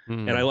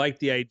 And I like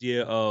the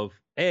idea of,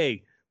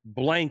 hey,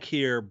 blank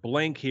here,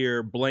 blank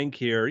here, blank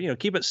here.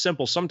 Keep it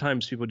simple.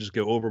 Sometimes people just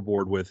go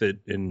overboard with it.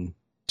 And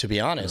to be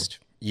honest,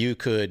 you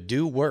could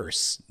do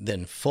worse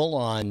than full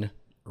on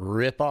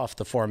rip off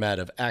the format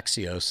of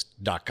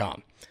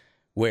Axios.com,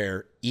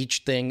 where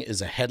each thing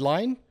is a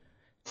headline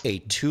a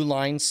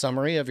 2-line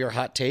summary of your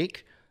hot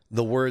take,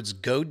 the words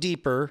 "go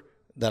deeper"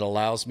 that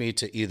allows me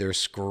to either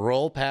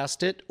scroll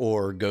past it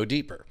or go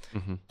deeper.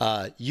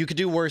 You could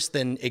do worse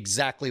than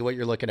exactly what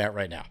you're looking at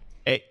right now.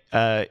 This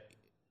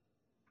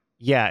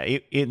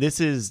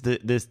is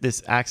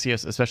this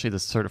Axios, especially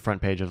this sort of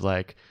front page of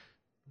like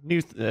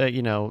new,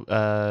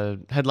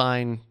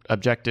 headline,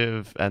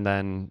 objective, and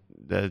then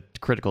the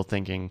critical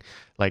thinking.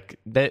 Like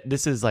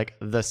this is like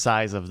the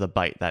size of the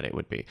bite that it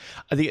would be.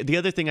 The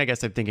other thing I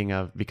guess I'm thinking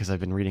of, because I've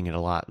been reading it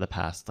a lot the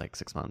past like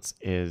 6 months,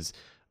 is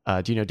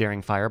do you know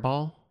Daring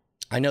Fireball?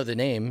 I know the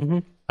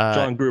name.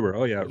 John Gruber.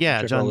 Oh yeah.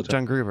 Yeah,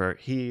 John Gruber.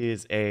 He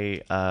is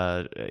he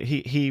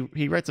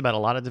writes about a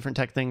lot of different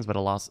tech things, but a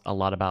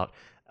lot about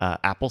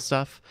Apple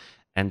stuff.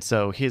 And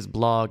so his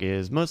blog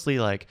is mostly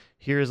like,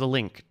 here's a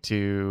link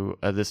to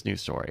this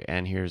news story,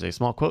 and here's a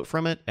small quote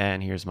from it,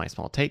 and here's my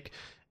small take,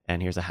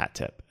 and here's a hat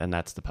tip, and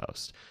that's the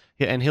post.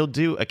 And he'll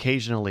do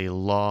occasionally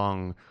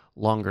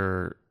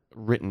longer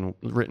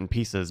written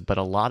pieces, but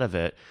a lot of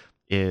it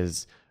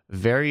is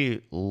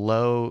very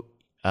low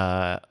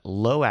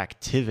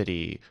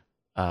activity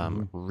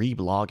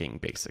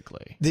reblogging,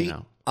 basically.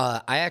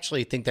 I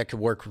actually think that could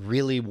work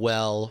really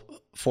well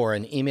for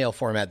an email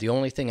format. The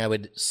only thing I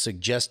would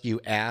suggest you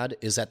add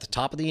is at the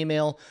top of the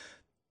email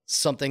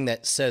something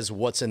that says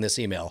what's in this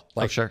email.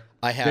 Like, sure.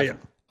 I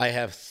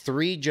have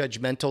 3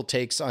 judgmental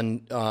takes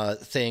on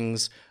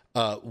things,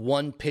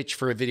 1 pitch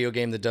for a video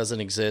game that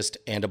doesn't exist,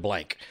 and a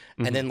blank.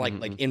 And then like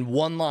in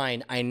one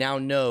line, I now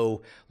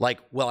know, like,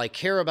 well, I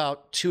care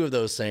about 2 of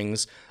those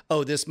things.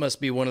 Oh, this must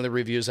be one of the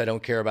reviews I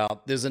don't care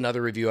about. There's another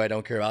review I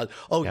don't care about.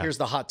 Oh, here's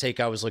the hot take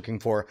I was looking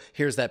for.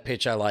 Here's that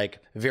pitch I like.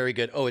 Very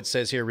good. Oh, it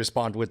says here,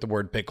 respond with the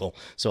word pickle.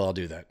 So I'll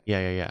do that.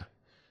 Yeah.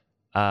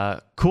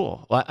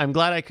 Cool. Well, I'm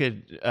glad I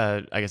could,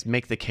 I guess,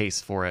 make the case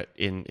for it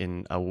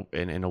in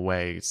a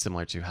way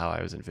similar to how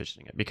I was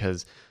envisioning it,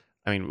 because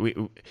I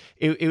mean,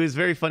 it was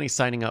very funny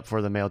signing up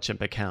for the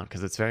Mailchimp account,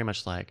 because it's very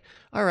much like,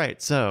 all right,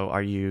 so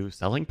are you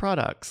selling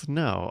products?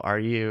 No. Are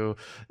you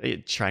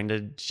trying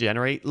to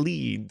generate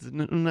leads?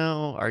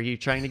 No. Are you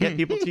trying to get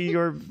people to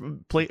your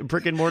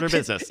brick and mortar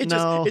business?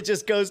 No. It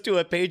just goes to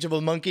a page of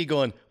a monkey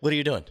going, what are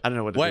you doing? I don't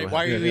know what to do.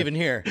 Why are you even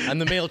here? I'm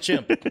the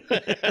Mailchimp.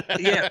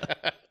 Yeah.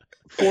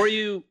 Before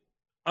you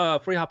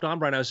hopped on,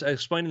 Brian, I was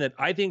explaining that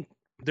I think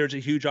there's a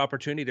huge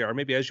opportunity there, or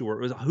maybe as you were,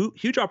 it was a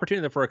huge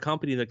opportunity for a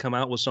company to come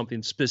out with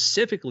something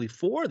specifically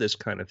for this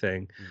kind of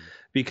thing,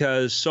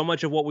 because so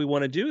much of what we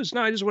want to do is,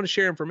 no, I just want to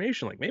share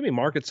information, like maybe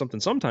market something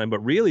sometime, but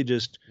really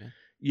just,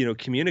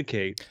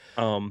 communicate.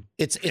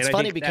 It's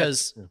funny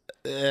because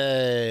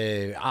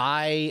I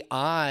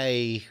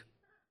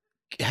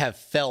have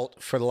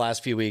felt for the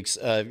last few weeks,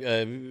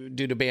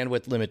 due to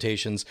bandwidth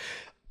limitations,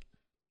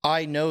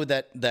 I know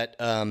that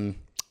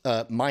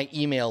my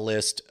email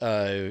list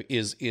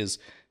is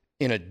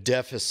in a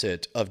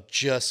deficit of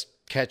just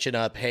catching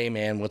up. Hey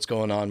man, what's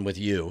going on with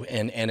you?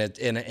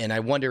 And I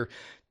wonder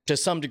to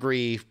some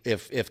degree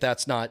if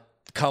that's not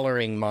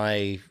coloring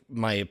my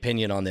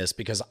opinion on this,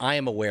 because I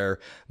am aware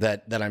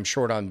that I'm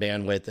short on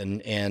bandwidth,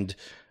 and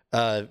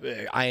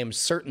I am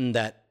certain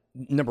that,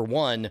 number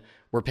one,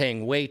 we're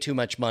paying way too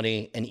much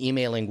money and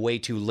emailing way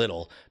too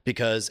little,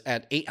 because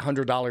at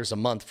 $800 a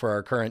month for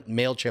our current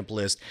Mailchimp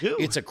list,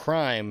 it's a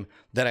crime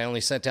that I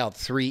only sent out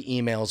 3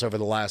 emails over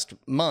the last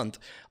month.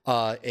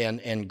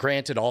 And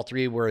granted, all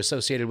 3 were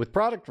associated with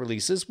product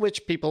releases,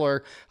 which people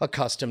are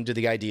accustomed to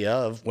the idea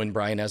of when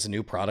Brian has a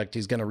new product,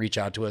 he's going to reach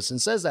out to us and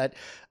says that.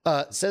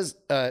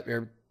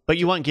 But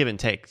you want give and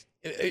take.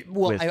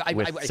 With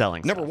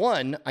selling number stuff.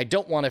 One, I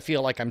don't want to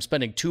feel like I'm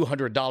spending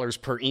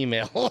 $200 per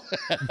email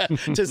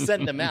to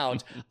send them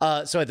out.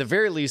 So at the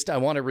very least, I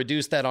want to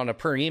reduce that on a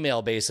per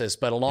email basis.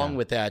 But along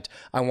with that,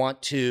 I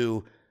want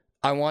to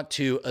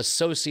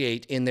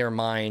associate in their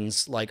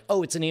minds, like,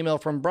 oh, it's an email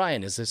from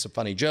Brian. Is this a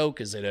funny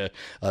joke? Is it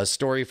a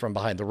story from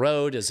behind the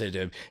road? Is it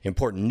an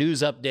important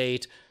news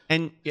update?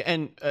 And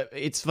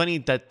it's funny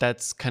that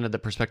that's kind of the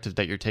perspective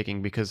that you're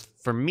taking, because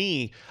for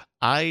me,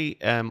 I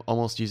am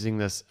almost using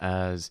this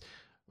as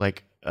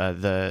like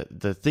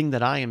the thing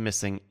that I am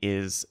missing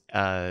is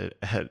a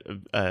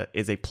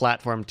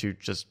platform to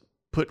just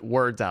put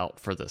words out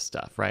for this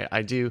stuff, right?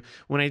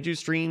 When I do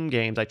stream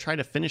games, I try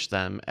to finish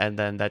them, and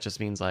then that just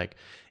means like,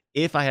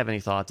 if I have any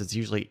thoughts, it's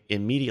usually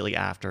immediately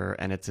after,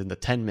 and it's in the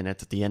 10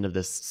 minutes at the end of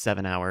this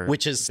 7-hour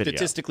which is video.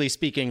 Statistically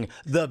speaking,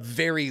 the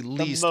very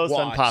least the most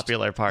watched.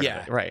 Unpopular part of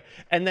it, right?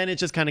 And then it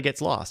just kind of gets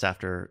lost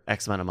after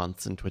X amount of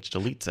months, and Twitch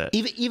deletes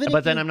it.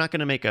 But then I'm not going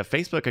to make a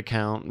Facebook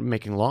account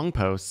making long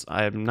posts.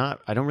 I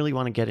don't really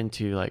want to get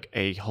into like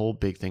a whole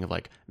big thing of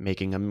like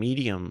making a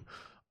Medium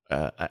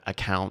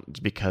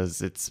account,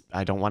 because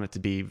I don't want it to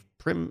be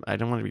I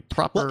don't want it to be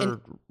proper.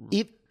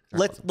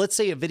 Well, let's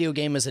say a video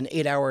game is an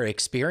 8-hour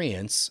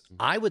experience.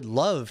 I would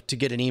love to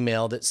get an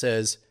email that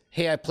says,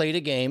 hey, I played a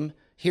game.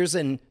 Here's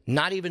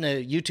not even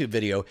a YouTube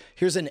video.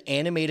 Here's an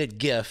animated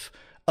GIF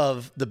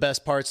of the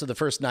best parts of the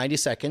first 90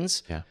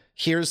 seconds. Yeah.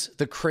 here's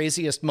the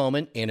craziest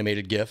moment,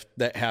 animated GIF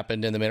that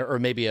happened in the minute, or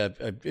maybe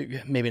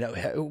maybe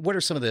not. What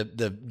are some of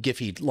the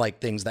Giphy like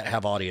things that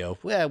have audio?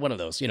 Yeah, one of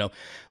those,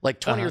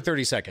 like 20 or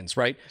 30 seconds,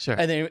 right? Sure.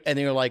 And then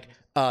you're like,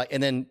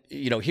 and then,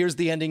 here's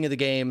the ending of the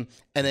game.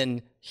 And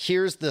then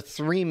here's the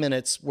 3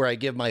 minutes where I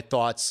give my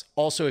thoughts.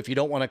 Also, if you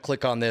don't want to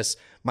click on this,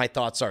 my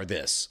thoughts are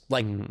this.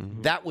 Like,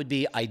 that would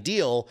be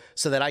ideal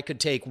so that I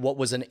could take what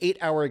was an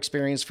 8-hour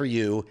experience for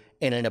you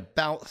and in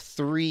about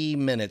 3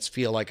 minutes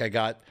feel like I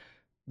got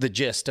the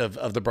gist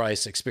of the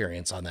Bryce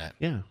experience on that.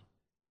 Yeah.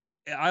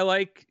 I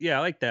like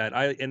that.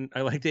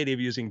 I like the idea of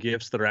using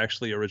GIFs that are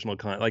actually original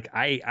content. Like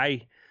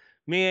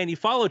man, you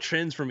follow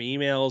trends from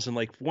emails, and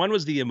like one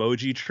was the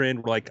emoji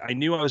trend where like I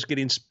knew I was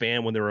getting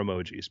spam when there were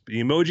emojis.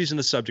 The emojis in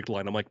the subject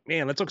line, I'm like,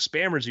 man, that's what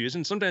spammers use.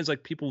 And sometimes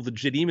like people with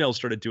legit emails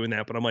started doing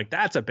that, but I'm like,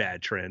 that's a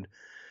bad trend.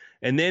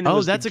 And then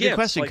that's a good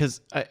question,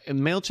 because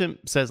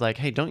Mailchimp says like,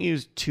 hey, don't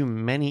use too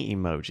many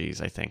emojis,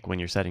 I think, when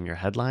you're setting your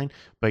headline,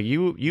 but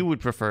you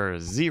would prefer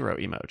 0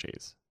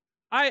 emojis.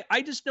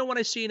 I just know when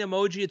I see an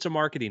emoji, it's a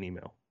marketing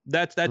email.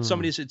 That's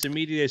somebody's. It's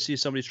immediately I see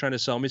somebody's trying to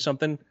sell me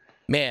something.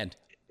 Man,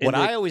 what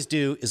I always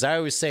do is I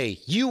always say,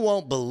 you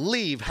won't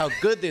believe how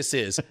good this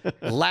is.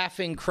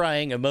 Laughing,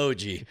 crying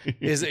emoji.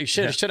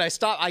 Should I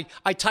stop?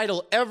 I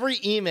title every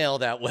email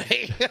that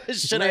way.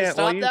 Should I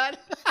stop that?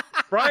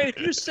 Brian,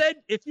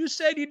 if you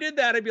said you did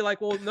that, I'd be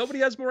like, well, nobody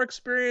has more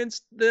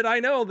experience that I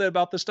know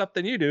about the stuff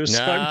than you do.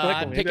 So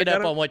I'm picking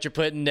up on what you're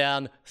putting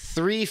down.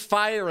 3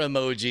 fire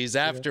emojis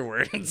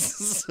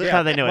afterwards. Yeah.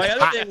 How they know my it's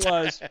other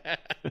hot.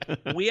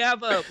 thing was we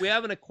have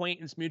an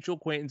mutual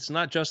acquaintance,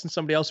 not Justin,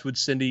 somebody else would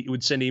send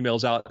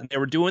emails out, and they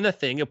were doing the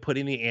thing of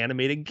putting the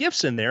animated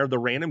GIFs in there, the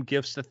random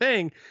GIFs, the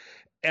thing.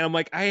 And I'm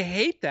like, I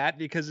hate that,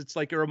 because it's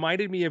like, it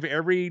reminded me of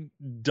every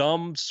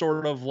dumb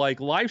sort of like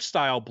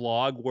lifestyle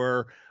blog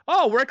where,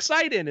 oh, we're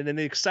excited, and then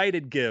the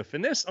excited GIF,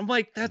 and this, I'm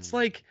like, that's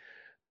like,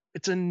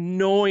 it's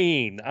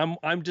annoying.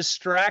 I'm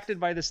distracted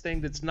by this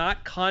thing that's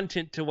not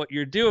content to what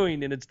you're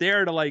doing, and it's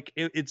there to like,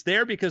 it's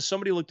there because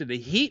somebody looked at a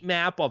heat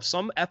map of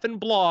some effing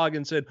blog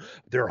and said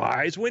their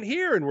eyes went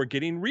here, and we're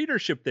getting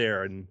readership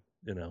there, and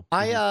we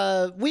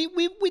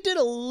did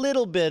a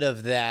little bit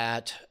of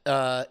that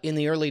in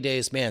the early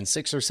days, man,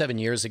 6 or 7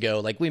 years ago.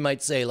 Like, we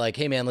might say like,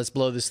 hey man, let's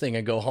blow this thing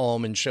and go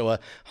home and show a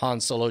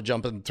Han Solo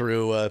jumping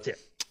through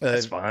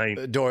that's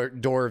fine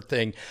door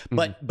thing.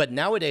 But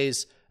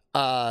nowadays,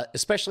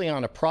 especially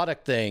on a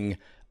product thing,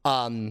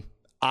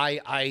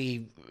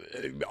 I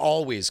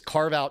always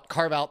carve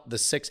out the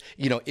 6.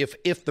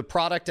 If the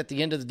product at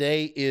the end of the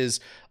day is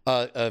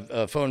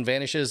a phone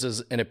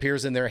vanishes and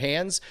appears in their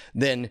hands,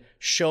 then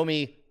show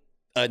me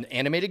an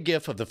animated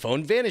GIF of the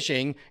phone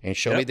vanishing and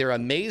show me their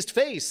amazed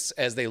face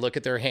as they look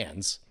at their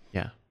hands.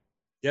 Yeah.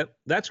 Yep.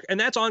 That's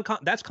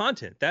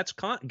content.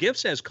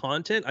 GIFs as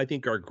content, I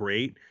think, are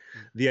great.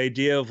 The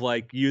idea of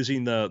like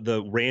using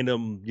the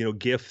random,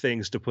 GIF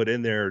things to put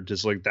in there,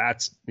 just like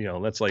that's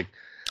like.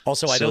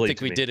 Also, I don't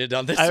think we did it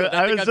on this.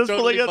 I was just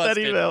pulling up that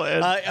email.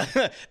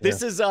 And...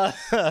 This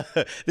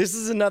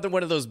is another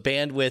one of those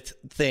bandwidth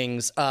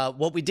things.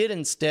 What we did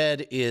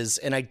instead is,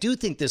 and I do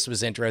think this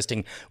was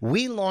interesting,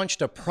 we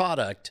launched a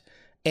product,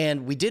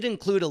 and we did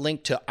include a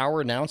link to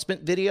our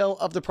announcement video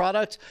of the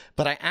product,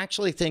 but I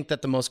actually think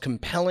that the most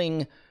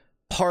compelling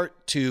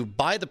part to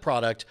buy the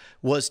product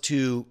was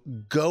to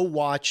go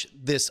watch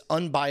this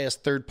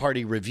unbiased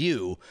third-party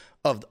review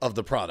of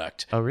the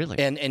product. Oh, really?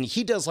 And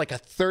he does like a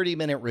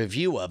 30-minute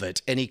review of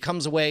it, and he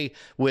comes away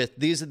with,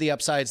 these are the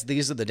upsides,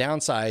 these are the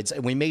downsides,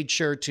 and we made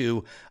sure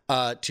to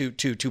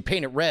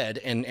paint it red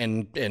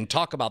and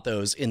talk about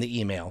those in the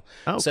email.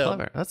 Oh,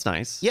 clever. That's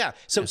nice. Yeah.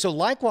 So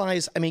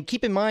likewise, I mean,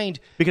 keep in mind,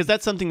 because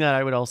that's something that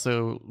I would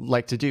also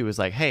like to do, is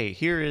like, hey,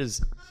 here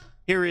is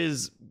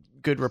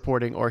good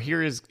reporting, or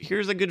here's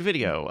a good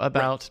video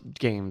about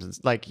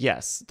games. Like,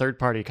 yes,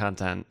 third-party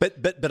content,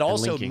 but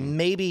also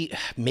maybe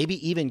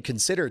even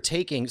consider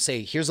taking,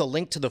 say, here's a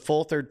link to the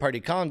full third-party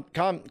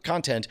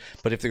content,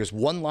 but if there's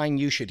one line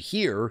you should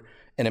hear,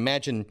 and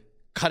imagine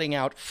cutting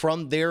out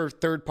from their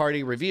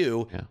third-party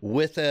review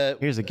with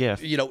here's a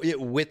GIF,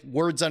 with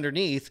words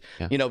underneath,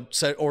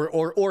 so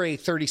or a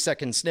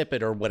 30-second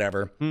snippet or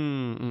whatever.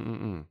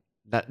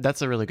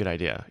 That's a really good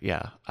idea.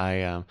 Yeah,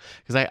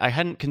 because I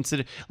hadn't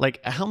considered,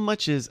 like, how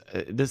much is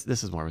this?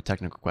 This is more of a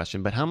technical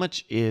question, but how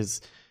much is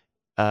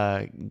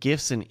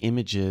GIFs and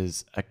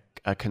images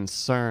a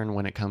concern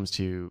when it comes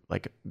to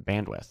like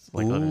bandwidth?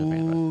 Like,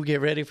 ooh,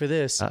 get ready for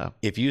this.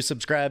 If you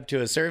subscribe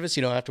to a service,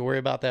 you don't have to worry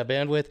about that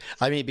bandwidth.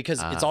 I mean,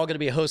 because it's all going to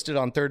be hosted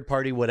on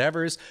third-party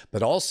whatevers,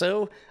 but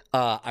also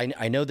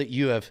I know that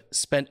you have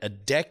spent a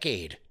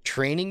decade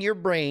training your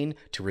brain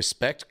to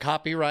respect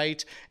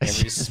copyright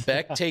and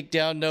respect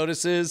takedown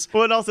notices.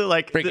 Well, and also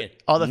like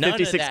all the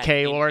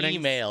 56K warnings.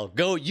 Email,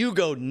 you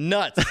go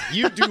nuts.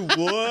 You do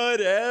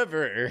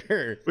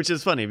whatever. Which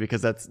is funny,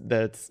 because that's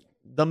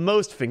the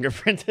most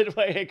fingerprinted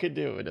way I could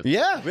do it.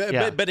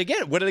 Yeah. But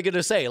again, what are they going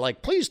to say?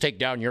 Like, please take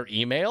down your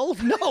email?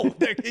 No,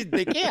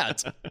 they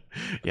can't.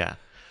 Yeah.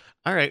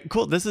 All right.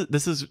 Cool. This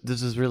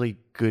is really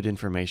good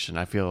information.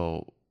 I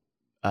feel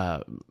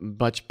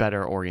much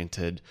better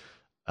oriented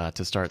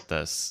to start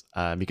this,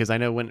 because I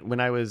know when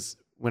I was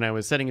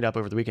setting it up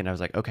over the weekend, I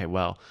was like, okay,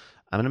 well,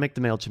 I'm going to make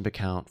the Mailchimp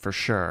account for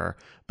sure,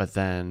 but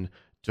then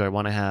do I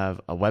want to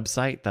have a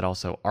website that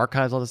also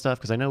archives all the stuff?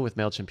 Because I know with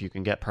Mailchimp you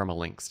can get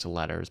permalinks to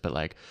letters, but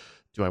like,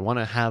 do I want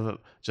to have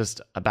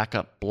just a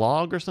backup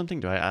blog or something?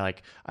 Do I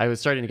was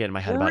starting to get in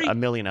my head about a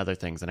million other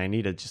things, and I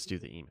need to just do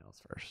the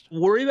emails first.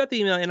 Worry about the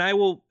email, and I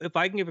will, if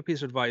I can give a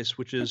piece of advice,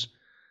 which is,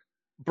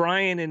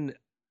 Brian, and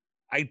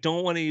I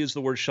don't want to use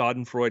the word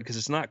schadenfreude because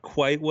it's not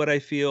quite what I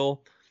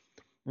feel.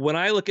 When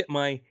I look at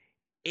my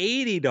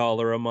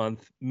 $80 a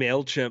month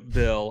Mailchimp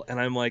bill, and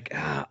I'm like,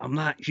 I'm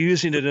not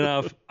using it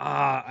enough.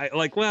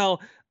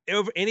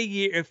 Over any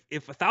year,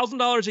 if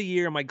 $1,000 a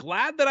year, am I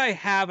glad that I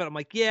have it? I'm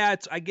like, yeah,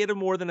 I get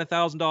more than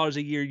 $1,000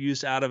 a year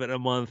use out of it a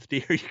month.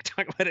 Dear, you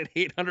talk about an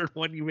 800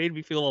 one, you made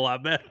me feel a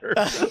lot better.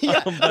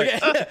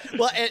 Okay.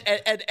 Well,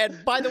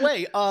 and by the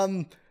way,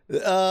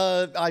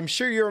 I'm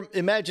sure your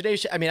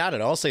imagination, I mean, I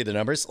don't know, I'll say the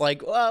numbers.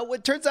 Like,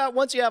 it turns out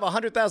once you have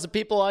 100,000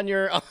 people on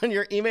your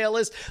email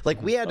list,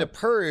 like we had to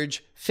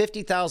purge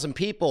 50,000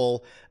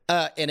 people,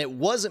 and it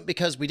wasn't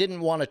because we didn't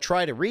want to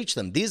try to reach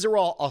them. These are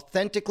all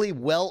authentically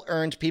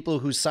well-earned people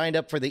who signed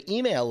up for the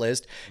email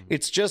list.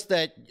 It's just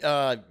that,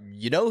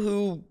 you know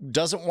who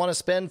doesn't want to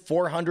spend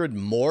 $400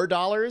 more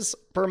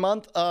per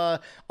month on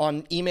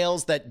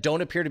emails that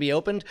don't appear to be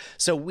opened?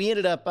 So we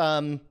ended up,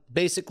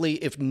 basically,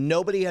 if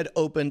nobody had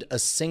opened a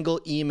single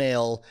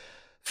email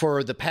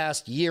for the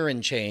past year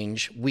and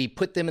change, we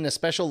put them in a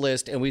special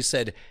list and we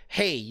said,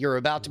 hey, you're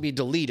about to be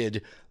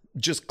deleted.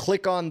 Just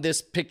click on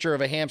this picture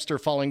of a hamster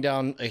falling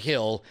down a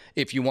hill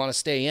if you want to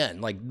stay in.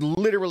 Like,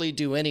 literally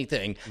do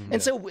anything. Mm-hmm.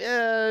 And so,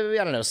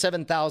 I don't know,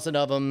 7,000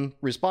 of them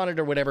responded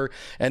or whatever.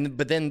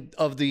 But then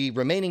of the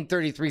remaining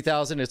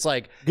 33,000, it's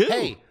like,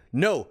 hey,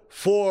 no,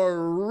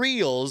 for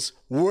reals,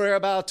 we're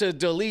about to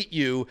delete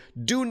you.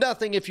 Do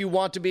nothing if you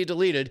want to be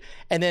deleted.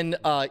 And then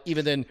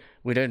even then,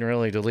 we didn't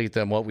really delete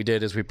them. What we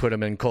did is we put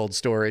them in cold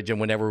storage, and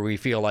whenever we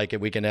feel like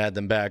it, we can add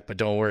them back. But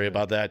don't worry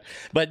about that.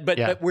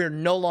 But we're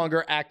no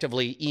longer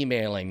actively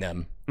emailing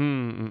them.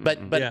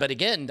 But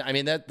again, I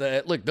mean,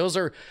 look, those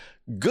are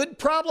good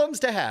problems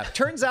to have.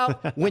 Turns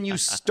out when you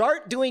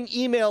start doing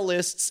email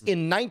lists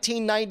in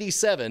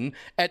 1997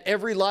 at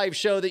every live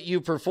show that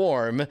you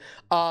perform,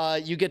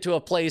 you get to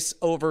a place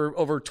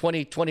over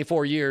 20,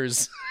 24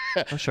 years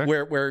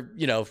where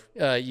you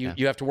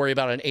have to worry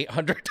about an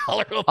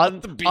 $800 a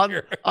month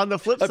beer. On the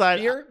flip side,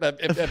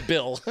 a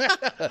bill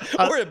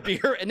or a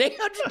beer, an $800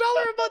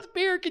 a month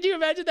beer. Could you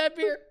imagine that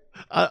beer?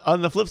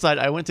 On the flip side,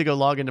 I went to go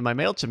log into my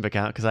Mailchimp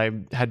account because I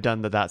had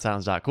done the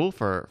thatsounds.cool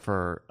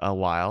for a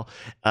while,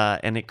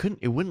 and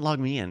it wouldn't log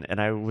me in, and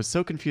I was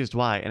so confused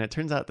why. And it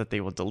turns out that they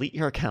will delete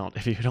your account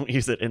if you don't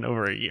use it in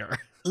over a year.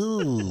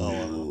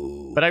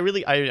 Ooh. But it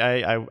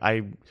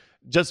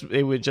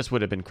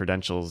would have been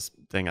credentials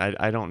thing.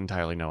 I don't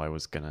entirely know I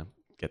was gonna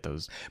get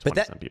those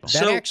 20-some people.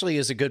 That actually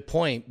is a good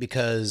point,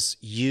 because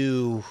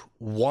you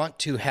want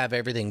to have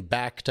everything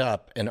backed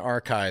up and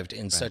archived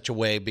in such a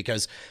way,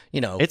 because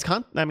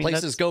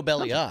places go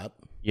belly up.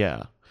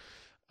 Yeah.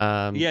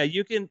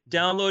 You can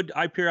download.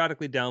 I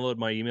periodically download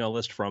my email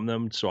list from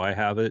them, so I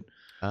have it.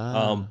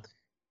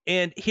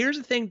 And here's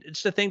the thing.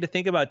 It's the thing to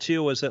think about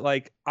too, was that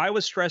like I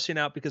was stressing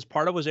out because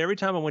part of it was every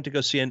time I went to go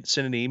send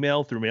an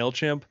email through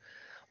Mailchimp.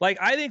 Like,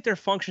 I think their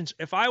functions,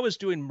 if I was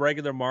doing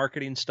regular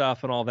marketing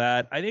stuff and all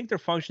that, I think their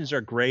functions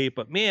are great.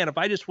 But man, if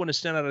I just want to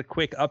send out a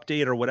quick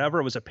update or whatever,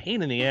 it was a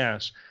pain in the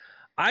ass.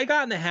 I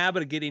got in the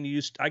habit of getting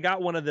used. I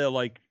got one of the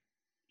like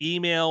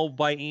email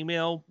by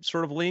email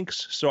sort of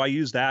links. So I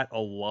use that a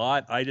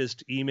lot. I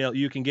just email.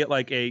 You can get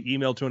like a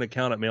email to an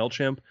account at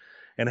Mailchimp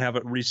and have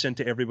it resent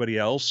to everybody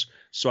else.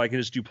 So I can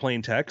just do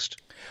plain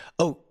text.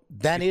 Oh,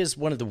 that is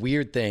one of the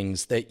weird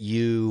things that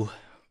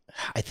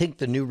I think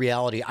the new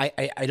reality,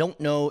 I don't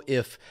know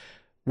if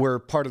we're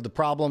part of the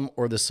problem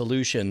or the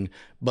solution,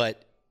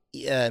 but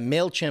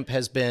Mailchimp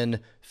has been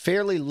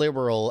fairly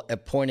liberal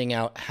at pointing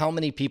out how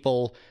many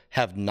people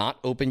have not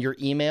opened your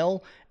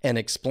email and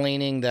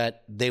explaining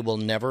that they will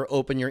never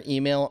open your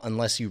email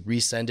unless you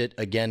resend it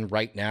again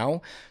right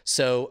now.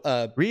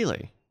 So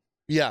really?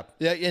 Yeah,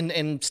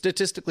 and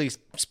statistically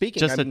speaking,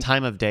 just a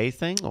time of day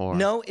thing, or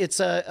no? It's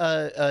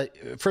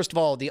first of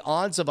all, the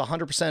odds of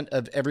 100%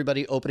 of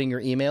everybody opening your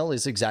email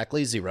is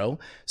exactly 0.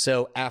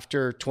 So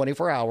after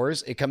 24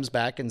 hours, it comes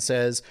back and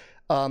says,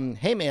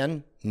 "Hey,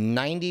 man,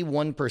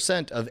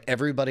 91% of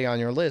everybody on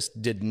your list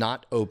did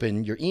not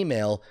open your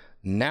email.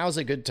 Now's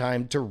a good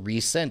time to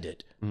resend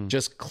it.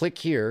 Just click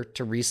here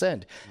to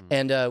resend."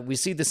 And we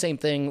see the same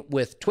thing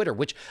with Twitter,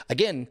 which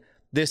again,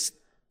 this,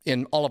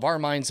 in all of our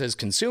minds as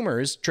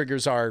consumers,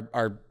 triggers our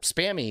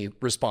spammy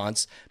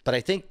response. But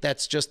I think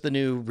that's just the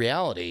new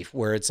reality,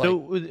 where it's like,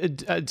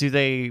 do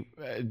they?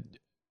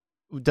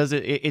 Does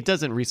it? It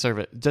doesn't reserve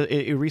it.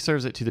 It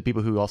reserves it to the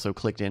people who also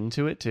clicked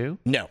into it too.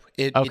 No,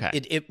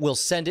 it will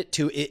send it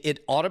to.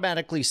 It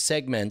automatically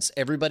segments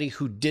everybody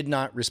who did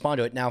not respond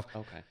to it. Now,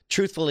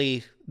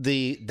 truthfully,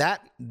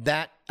 that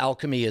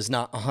alchemy is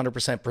not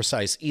 100%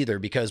 precise either,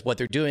 because what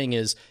they're doing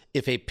is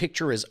if a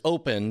picture is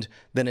opened,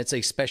 then it's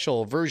a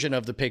special version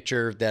of the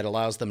picture that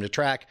allows them to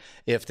track.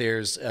 If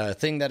there's a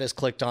thing that is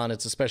clicked on,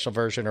 it's a special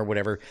version or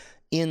whatever.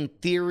 In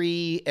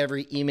theory,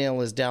 every email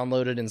is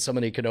downloaded and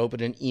somebody could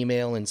open an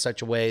email in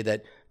such a way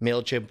that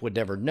Mailchimp would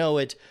never know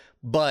it.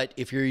 But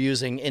if you're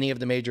using any of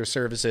the major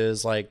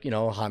services like,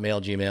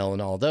 Hotmail, Gmail,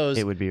 and all those,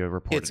 it would be a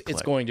reported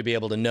it's going to be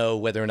able to know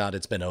whether or not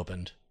it's been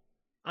opened.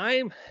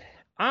 I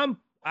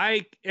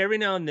every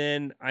now and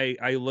then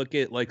I look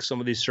at like some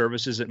of these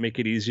services that make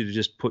it easy to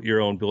just build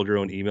your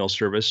own email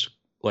service,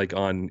 like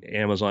on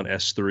Amazon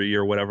S3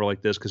 or whatever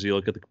like this, because you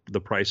look at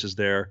the prices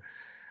there.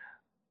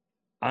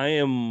 I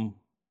am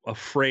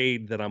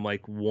afraid that I'm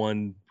like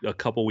a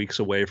couple weeks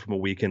away from a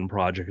weekend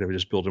project of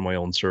just building my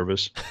own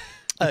service.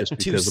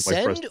 To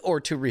send or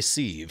to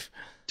receive?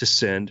 To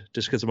send,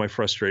 just because of my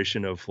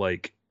frustration of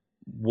like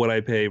what I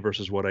pay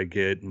versus what I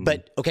get.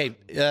 But okay,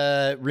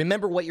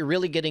 remember what you're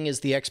really getting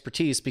is the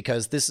expertise,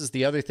 because this is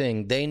the other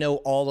thing. They know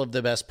all of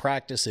the best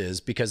practices,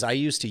 because I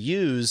used to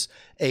use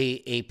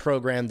a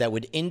program that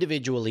would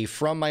individually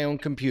from my own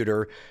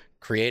computer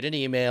create an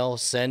email,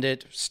 send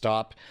it,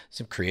 stop.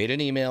 So create an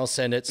email,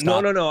 send it,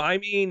 stop. No. I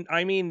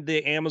mean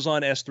the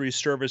Amazon S3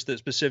 service that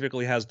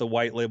specifically has the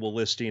white label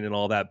listing and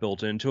all that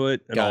built into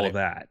it, and all of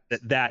that.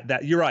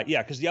 That you're right.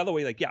 Yeah, because the other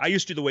way, like, I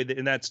used to do the way that,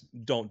 and that's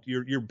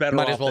you're better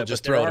off. Might as well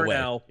just throw it away.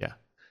 Now,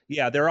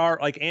 yeah, there are,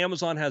 like,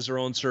 Amazon has their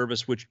own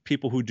service, which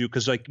people who do,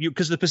 because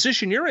the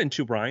position you're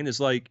into, Brian, is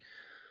like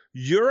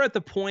you're at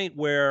the point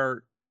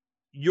where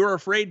you're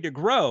afraid to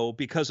grow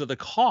because of the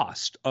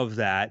cost of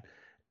that,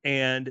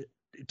 and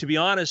to be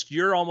honest,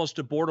 you're almost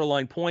a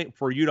borderline point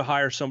for you to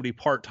hire somebody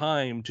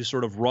part-time to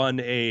sort of run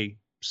a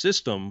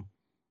system.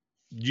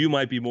 You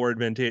might be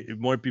it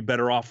might be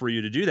better off for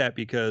you to do that,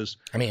 because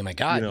I mean, my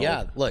God,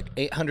 yeah. Look,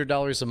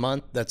 $800 a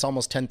month, that's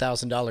almost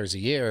 $10,000 a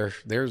year.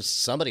 There's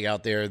somebody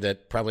out there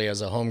that probably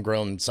has a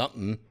homegrown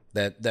something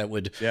that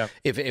would,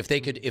 if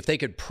they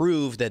could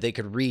prove that they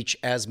could reach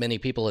as many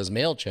people as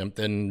Mailchimp,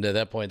 then at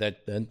that point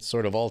that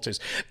sort of alters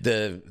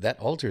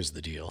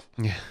the deal.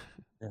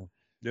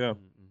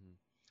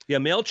 Yeah,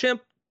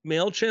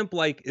 Mailchimp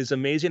like is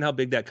amazing how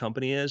big that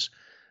company is,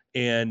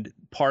 and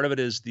part of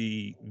it is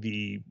the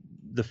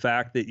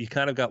fact that you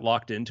kind of got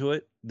locked into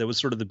it. That was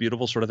sort of the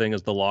beautiful sort of thing,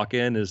 is the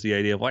lock-in, is the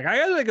idea of like, I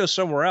gotta go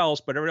somewhere else,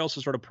 but everybody else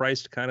is sort of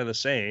priced kind of the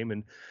same,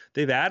 and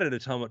they've added a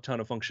ton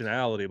of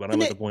functionality. But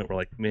I'm at the point where,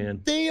 like, man,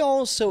 they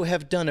also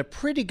have done a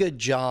pretty good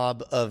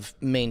job of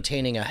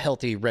maintaining a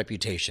healthy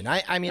reputation.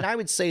 I mean, I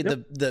would say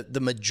the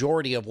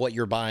majority of what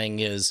you're buying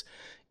is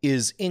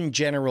in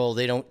general,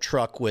 they don't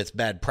truck with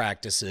bad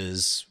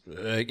practices,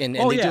 and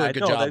they do a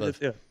good job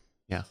of.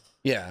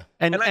 Yeah.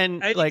 And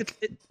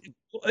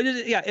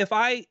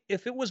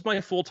if it was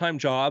my full-time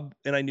job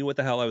and I knew what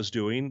the hell I was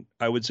doing,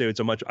 I would say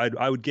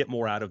I would get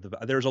more out of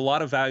there's a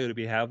lot of value to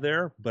be had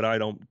there, but I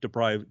don't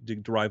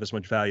derive as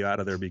much value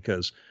out of there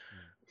because,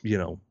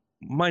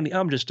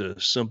 I'm just a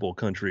simple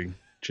country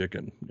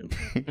chicken.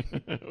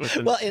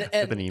 Well,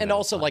 and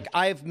also, like,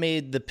 I've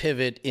made the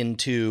pivot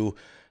into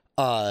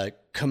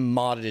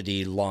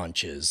commodity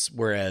launches,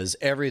 whereas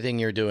everything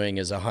you're doing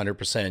is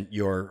 100%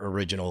 your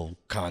original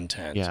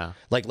content. Yeah.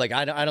 Like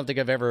I don't think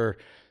I've ever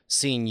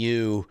seen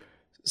you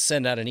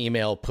send out an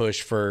email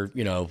push for,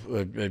 a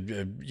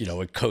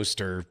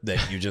coaster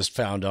that you just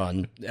found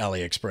on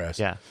AliExpress.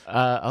 Yeah.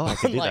 I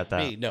could do like that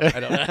though. Me. No, I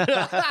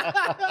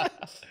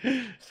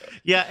don't.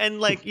 Yeah.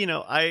 And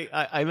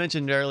I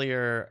mentioned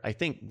earlier, I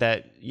think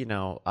that,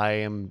 I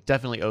am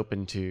definitely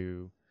open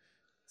to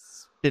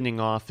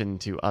spinning off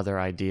into other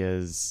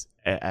ideas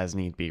as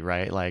need be,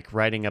 right? Like,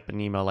 writing up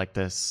an email like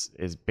this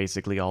is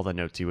basically all the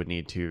notes you would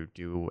need to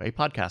do a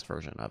podcast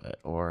version of it,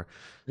 or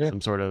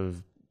some sort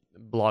of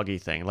bloggy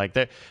thing. Like,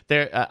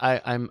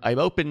 I'm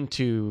open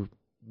to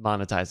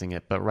monetizing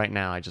it, but right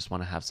now I just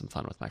want to have some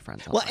fun with my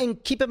friends. Well,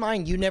 and keep in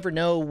mind, you never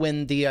know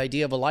when the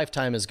idea of a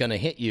lifetime is going to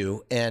hit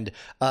you. And,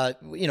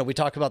 we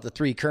talk about the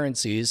three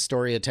currencies: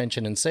 story,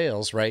 attention, and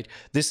sales, right?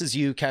 This is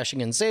you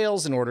cashing in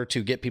sales in order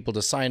to get people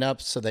to sign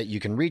up so that you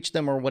can reach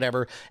them or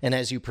whatever. And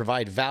as you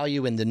provide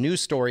value in the news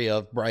story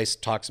of Bryce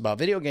talks about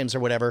video games or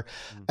whatever,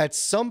 at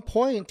some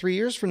point 3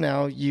 years from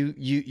now,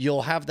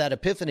 you'll have that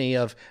epiphany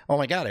of, oh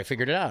my God, I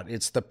figured it out.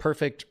 It's the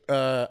perfect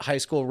high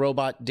school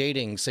robot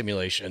dating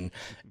simulation.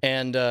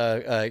 And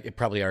it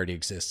probably already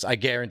exists. I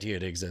guarantee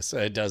it exists,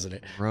 doesn't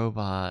it?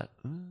 Robot.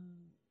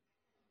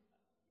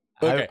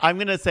 Okay. I'm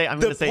gonna say.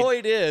 The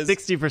point is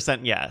 60%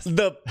 yes.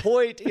 The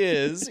point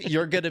is,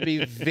 you're gonna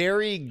be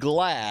very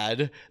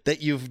glad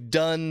that you've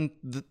done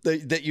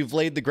that you've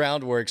laid the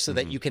groundwork so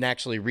that you can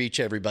actually reach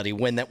everybody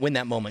when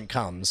that moment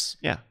comes.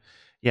 Yeah.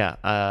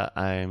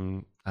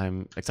 I'm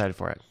excited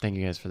for it. Thank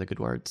you guys for the good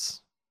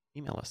words.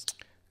 Email us.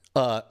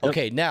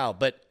 Okay, now,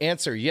 but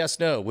answer yes,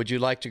 no. Would you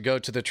like to go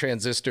to the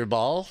transistor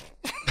ball?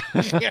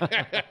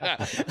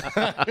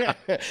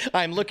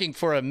 I'm looking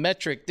for a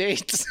metric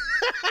date.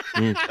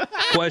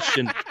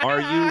 Question: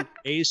 are you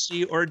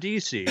AC or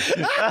DC?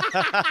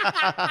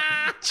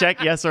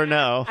 Check yes or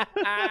no.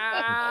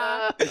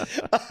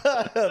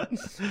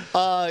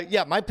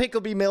 Yeah, my pick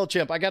will be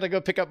Mailchimp. I got to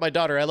go pick up my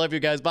daughter. I love you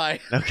guys. Bye.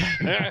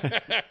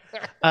 Okay.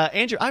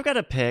 Andrew, I've got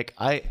a pick.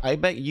 I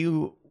bet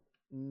you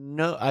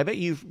know. I bet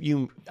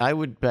I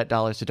would bet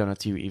dollars to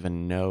donuts you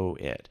even know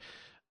it.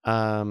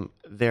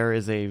 There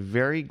is a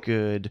very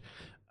good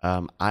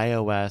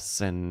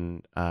iOS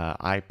and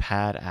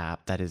iPad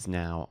app that is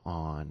now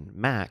on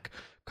Mac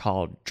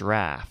called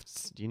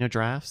Drafts. Do you know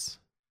Drafts?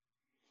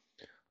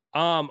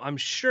 I'm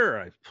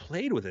sure I've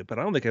played with it, but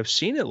I don't think I've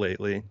seen it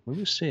lately. Let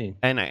me see.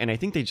 And I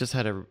think they just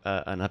had an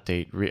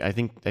update. I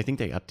think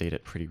they updated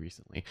it pretty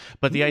recently.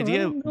 But the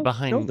idea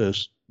behind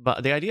this,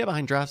 but the idea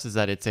behind Drafts is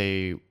that it's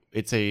a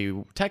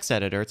text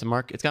editor. It's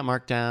got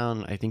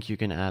Markdown. I think you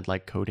can add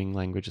like coding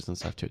languages and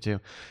stuff to it too.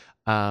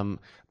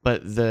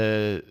 But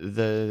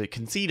the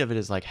conceit of it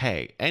is like,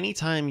 hey,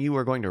 anytime you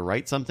are going to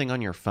write something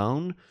on your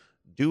phone,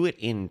 do it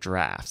in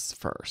Drafts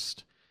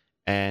first.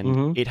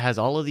 And it has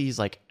all of these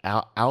like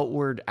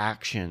outward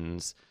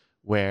actions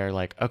where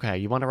like, okay,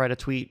 you want to write a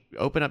tweet,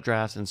 open up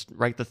Drafts and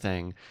write the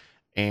thing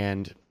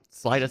and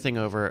slide a thing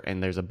over,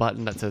 and there's a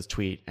button that says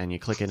tweet, and you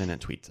click it and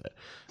it tweets it.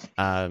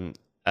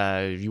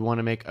 You want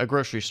to make a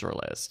grocery store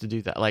list to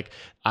do that. Like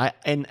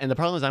and the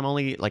problem is I'm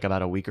only like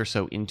about a week or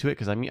so into it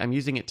because I'm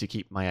using it to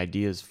keep my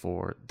ideas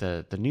for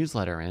the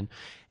newsletter in.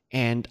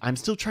 And I'm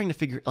still trying to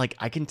figure, like,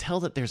 I can tell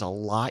that there's a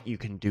lot you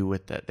can do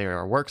with it. There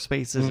are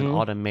workspaces and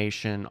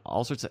automation,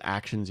 all sorts of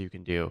actions you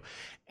can do.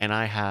 And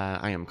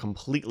I am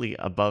completely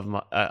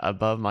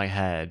above my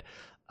head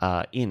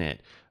in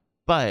it.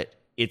 But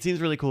it seems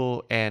really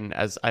cool. And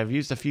as I've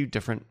used a few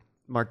different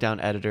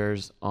Markdown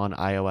editors on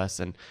iOS,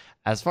 and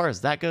as far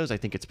as that goes, I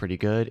think it's pretty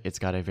good. It's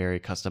got a very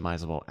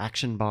customizable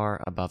action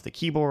bar above the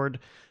keyboard.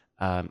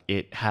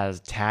 It has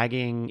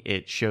tagging.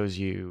 It shows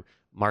you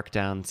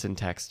Markdown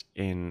syntax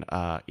in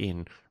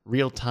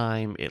real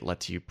time. It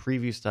lets you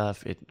preview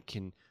stuff.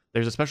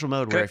 There's a special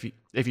mode where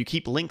if you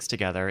keep links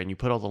together and you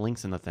put all the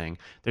links in the thing,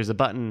 there's a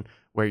button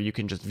where you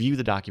can just view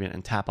the document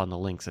and tap on the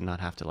links and not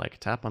have to like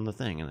tap on the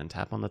thing and then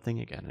tap on the thing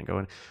again and go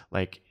in.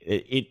 Like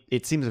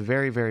it seems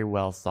very, very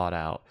well thought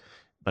out,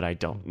 but I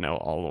don't know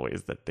all the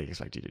ways that they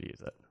expect you to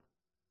use it.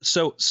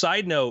 So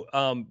side note,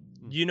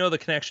 you know the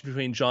connection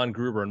between John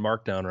Gruber and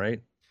Markdown,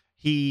 right?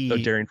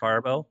 Daring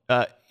Firebell?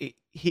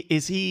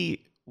 He's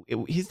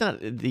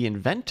not the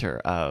inventor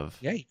of.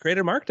 Yeah, he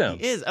created Markdown.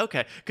 He is,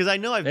 okay, because I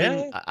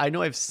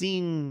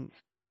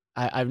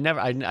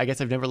guess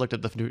I've never looked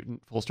at the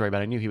full story,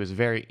 but I knew he was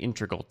very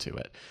integral to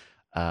it.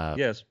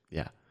 Yes.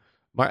 Yeah.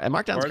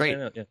 Markdown's great.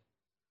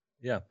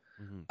 Yeah.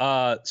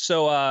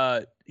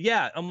 Mm-hmm.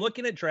 I'm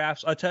looking at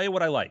Drafts. I'll tell you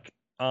what I like.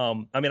 I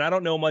mean, I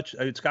don't know much.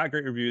 It's got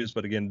great reviews,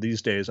 but again,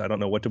 these days I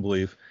don't know what to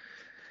believe.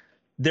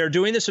 They're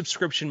doing the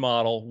subscription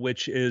model,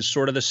 which is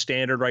sort of the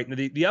standard right now.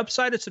 The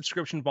upside of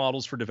subscription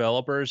models for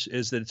developers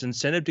is that it's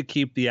incentive to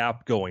keep the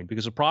app going,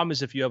 because the problem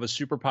is if you have a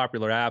super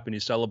popular app and you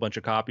sell a bunch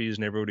of copies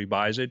and everybody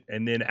buys it,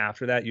 and then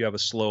after that you have a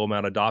slow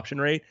amount of adoption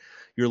rate,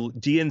 you're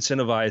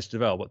de-incentivized to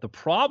develop. But the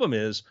problem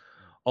is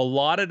a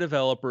lot of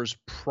developers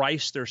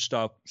price their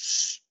stuff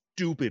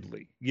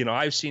stupidly. You know,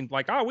 I've seen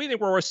like, we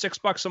think we're worth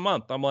 $6 a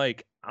month. I'm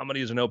like, I'm going to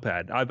use a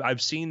notepad.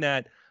 I've seen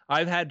that.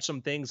 I've had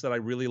some things that I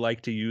really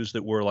like to use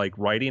that were like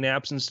writing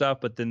apps and stuff,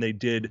 but then they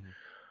did,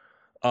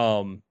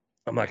 I'm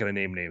not going to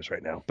name names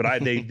right now,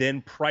 but they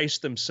then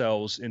priced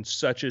themselves in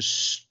such a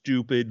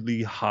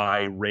stupidly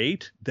high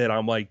rate that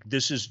I'm like,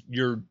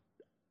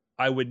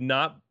 I would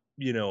not,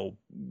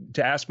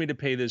 to ask me to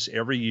pay this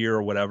every year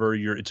or whatever,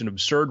 it's an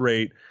absurd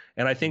rate.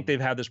 And I think they've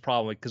had this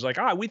problem because like,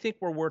 we think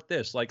we're worth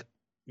this. Like,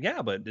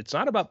 yeah, but it's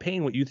not about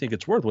paying what you think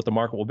it's worth, what the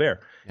market will bear.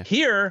 Yeah.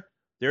 Here,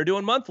 they're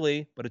doing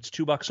monthly, but it's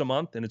 $2 a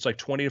month, and it's like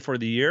 $20 for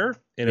the year.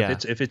 And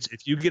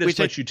if you get as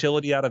much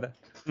utility out of that,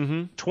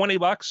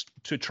 $20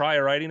 to try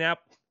a writing app,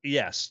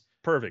 yes,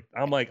 perfect.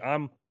 I'm like,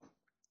 I'm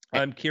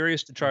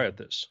curious to try out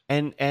this.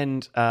 And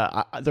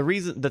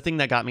the thing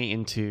that got me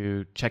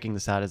into checking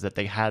this out is that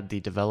they had the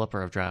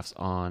developer of Drafts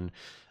on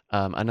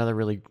another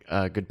really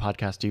good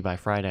podcast, Due by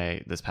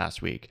Friday, this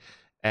past week.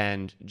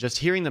 And just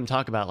hearing them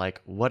talk about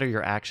like, what are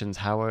your actions?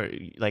 How are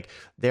like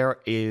there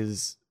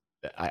is.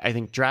 I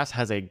think Drafts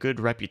has a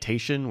good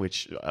reputation,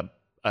 which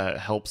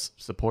helps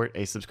support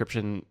a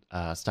subscription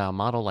style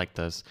model like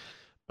this.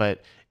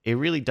 But it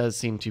really does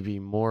seem to be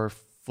more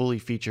fully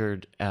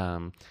featured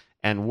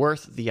and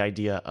worth the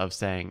idea of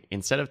saying,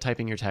 instead of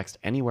typing your text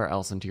anywhere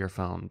else into your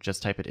phone,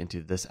 just type it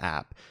into this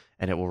app,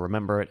 and it will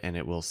remember it, and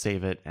it will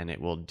save it, and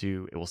it will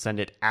send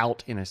it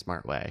out in a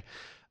smart way.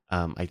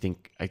 I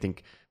think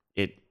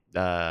it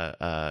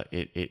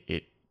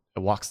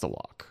walks the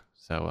walk.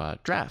 So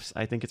Drafts,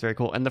 I think it's very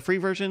cool. And the free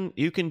version,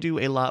 you can do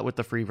a lot with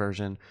the free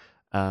version.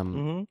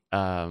 And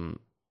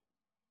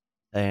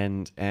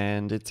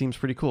it seems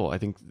pretty cool. I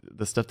think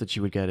the stuff that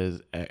you would get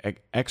is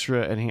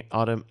extra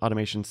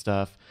automation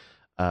stuff,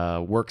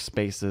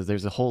 workspaces.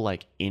 There's a whole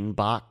like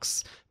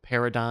inbox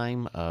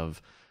paradigm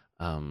of,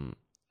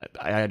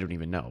 I don't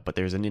even know, but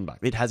there's an inbox.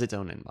 It has its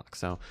own inbox.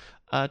 So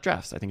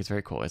Drafts, I think it's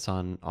very cool. It's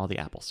on all the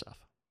Apple stuff.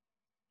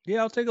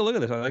 Yeah, I'll take a look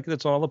at this. I like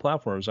it's on all the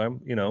platforms.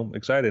 I'm,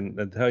 excited. And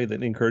I tell you that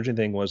the encouraging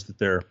thing was that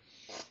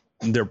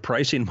their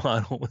pricing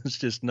model was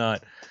just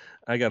not.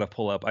 I got to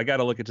pull up. I got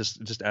to look at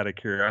just out of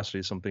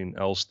curiosity something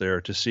else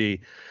there to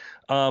see.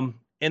 And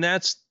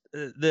that's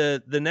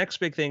the next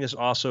big thing is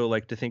also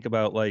like to think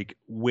about like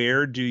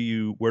where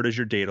does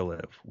your data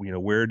live?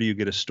 Where do you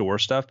get to store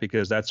stuff?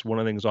 Because that's one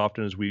of the things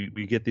often is we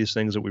get these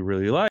things that we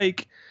really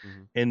like,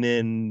 and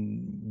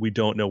then we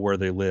don't know where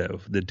they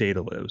live. The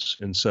data lives,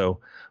 and so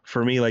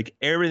for me, like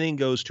everything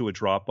goes to a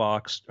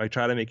Dropbox. I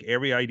try to make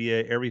every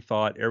idea, every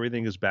thought,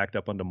 everything is backed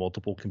up onto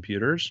multiple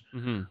computers.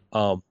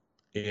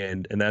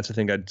 And that's the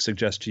thing I'd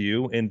suggest to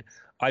you. And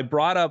I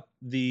brought up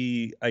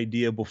the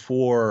idea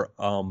before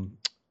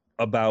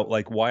about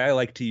like why I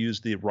like to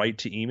use the write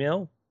to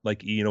email,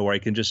 like where I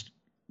can just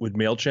with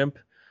Mailchimp,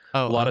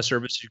 a lot of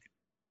service.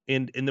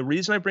 And the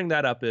reason I bring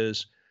that up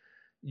is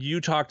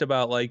you talked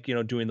about like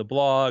doing the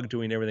blog,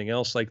 doing everything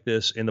else like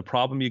this, and the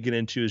problem you get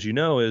into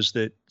is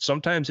that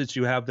sometimes it's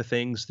you have the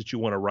things that you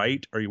want to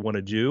write or you want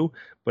to do,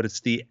 but it's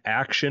the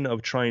action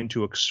of trying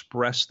to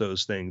express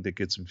those things that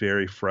gets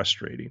very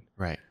frustrating.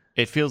 Right.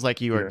 It feels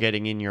like you are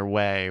getting in your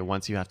way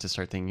once you have to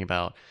start thinking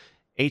about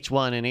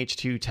H1 and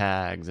H2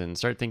 tags and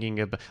start thinking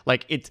about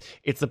like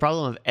it's the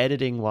problem of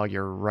editing while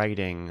you're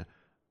writing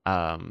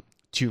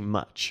too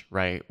much,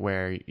 right?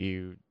 Where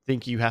you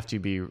think you have to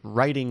be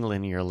writing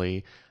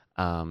linearly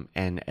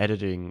and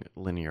editing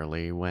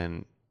linearly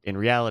when in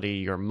reality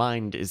your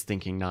mind is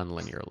thinking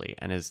non-linearly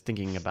and is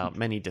thinking about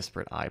many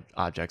disparate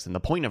objects, and the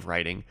point of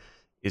writing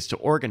is to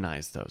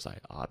organize those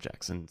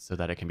objects and so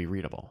that it can be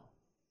readable.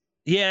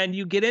 Yeah, and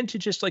you get into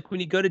just like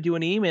when you go to do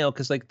an email,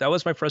 because like that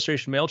was my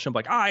frustration with Mailchimp.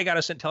 Like, I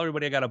gotta tell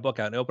everybody I got a book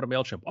out and open a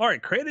Mailchimp. All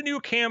right, create a new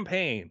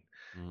campaign.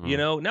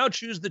 Now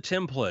choose the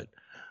template.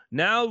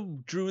 Now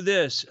drew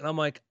this, and I'm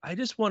like, I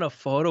just want a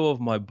photo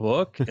of my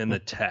book and the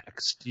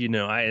text, and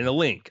a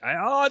link.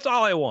 That's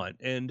all I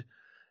want. And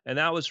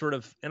that was sort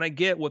of, and I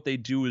get what they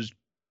do is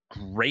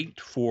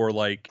great for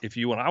like if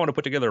you want. I want to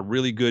put together a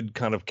really good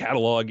kind of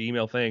catalog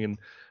email thing, and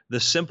the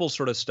simple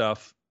sort of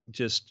stuff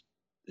just.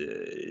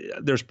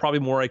 There's probably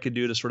more I could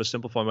do to sort of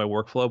simplify my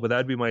workflow, but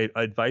that'd be my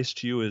advice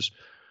to you is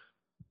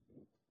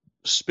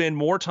spend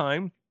more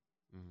time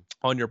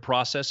on your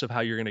process of how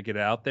you're going to get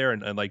it out there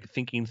and like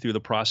thinking through the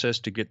process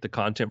to get the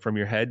content from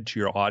your head to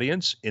your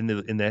audience in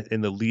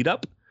the lead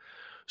up,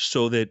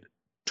 so that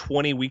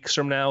 20 weeks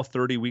from now,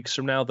 30 weeks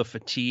from now, the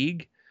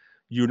fatigue,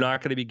 you're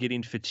not going to be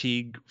getting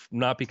fatigue,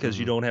 not because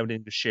you don't have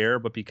anything to share,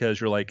 but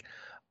because you're like,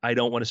 I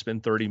don't want to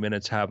spend 30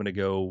 minutes having to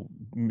go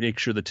make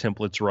sure the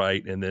template's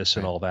right and this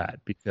and all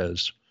that,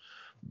 because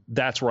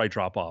that's where I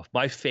drop off.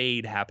 My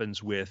fade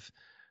happens with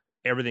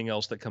everything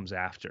else that comes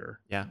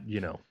after. Yeah.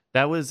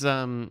 That was,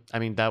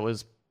 that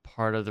was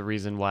part of the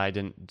reason why I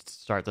didn't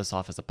start this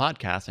off as a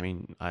podcast. I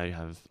mean, I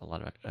have a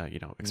lot of,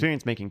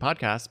 experience making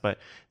podcasts, but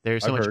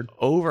there's so much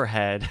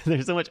overhead.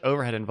 There's so much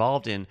overhead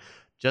involved in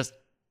just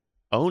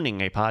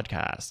owning a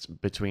podcast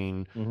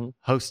between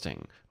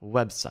hosting,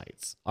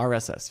 websites,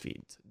 RSS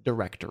feeds,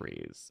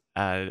 directories,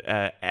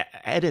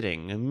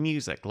 editing,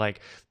 music. Like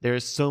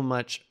there's so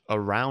much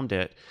around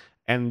it.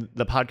 And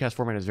the podcast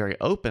format is very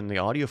open. The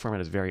audio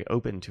format is very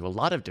open to a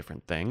lot of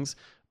different things.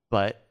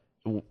 But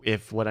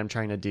if what I'm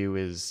trying to do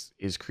is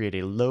create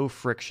a low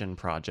friction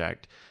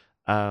project,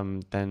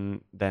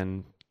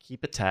 then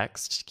keep it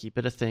text, keep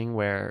it a thing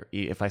where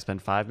if I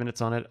spend 5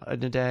 minutes on it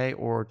in a day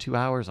or 2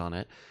 hours on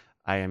it,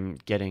 I am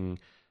getting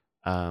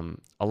a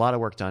lot of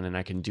work done, and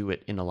I can do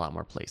it in a lot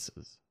more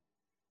places.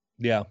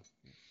 Yeah.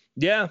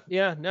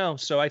 No.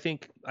 So I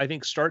think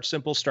start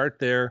simple, start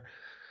there.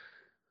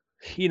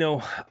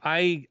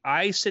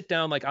 I sit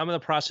down, like I'm in the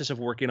process of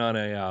working on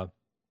a,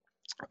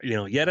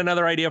 yet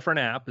another idea for an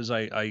app as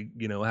I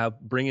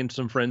bring in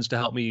some friends to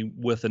help me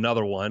with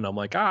another one. I'm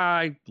like,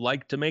 I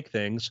like to make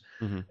things,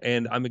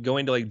 and I'm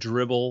going to like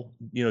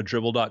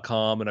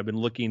dribbble.com. And I've been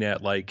looking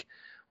at like,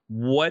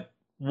 what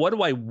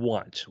do I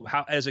want?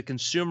 How, as a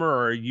consumer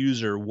or a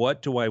user,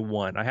 what do I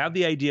want? I have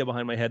the idea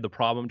behind my head, the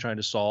problem I'm trying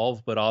to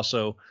solve, but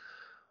also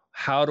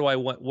how do I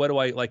want, what do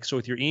I like? So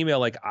with your email,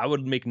 like I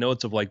would make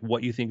notes of like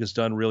what you think is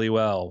done really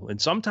well.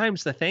 And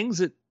sometimes the things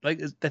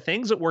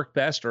that work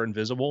best are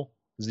invisible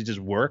because they just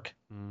work.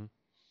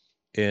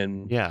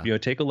 And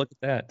take a look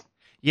at that.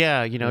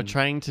 Yeah.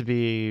 Trying to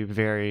be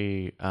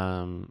very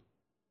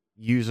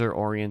user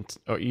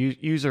oriented or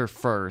user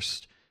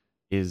first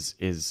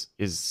is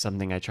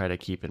something I try to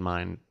keep in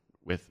mind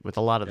with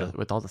a lot of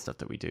with all the stuff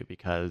that we do,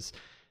 because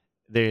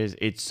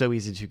it's so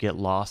easy to get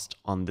lost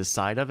on this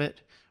side of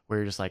it where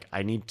you're just like,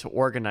 I need to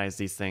organize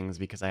these things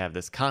because I have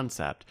this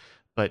concept,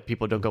 but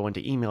people don't go into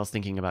emails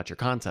thinking about your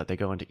concept. They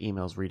go into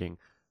emails reading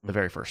the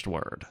very first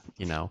word,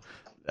 you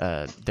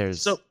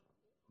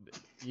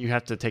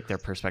have to take their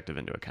perspective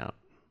into account.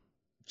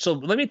 So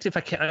let me, if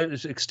I can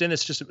extend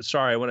this,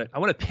 I want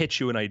to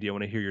pitch you an idea. I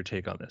want to hear your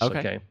take on this.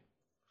 Okay.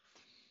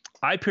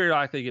 I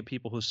periodically get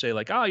people who say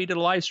like, oh, you did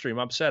a live stream.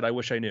 I'm upset. I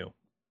wish I knew.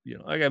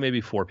 I got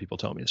maybe 4 people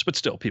tell me this, but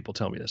still people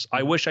tell me this.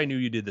 I wish I knew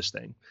you did this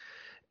thing.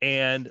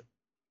 And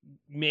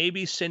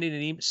maybe sending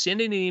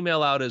an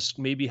email out is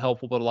maybe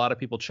helpful, but a lot of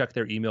people check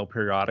their email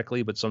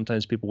periodically, but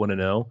sometimes people want to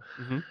know.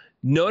 Mm-hmm.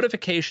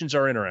 Notifications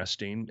are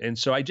interesting. And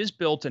so I just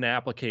built an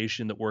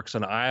application that works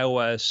on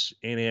iOS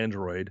and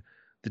Android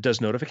that does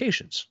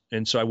notifications.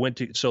 And so I went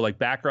to, so like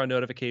background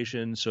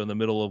notifications. So in the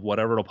middle of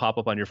whatever, it'll pop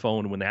up on your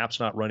phone when the app's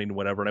not running,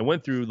 whatever. And I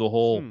went through the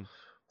whole,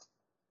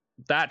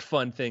 that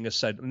fun thing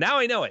aside. Now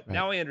I know it. Right.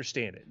 Now I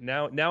understand it.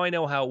 Now I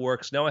know how it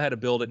works. Now I know how to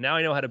build it. Now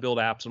I know how to build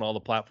apps on all the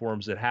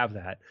platforms that have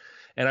that.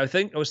 And I was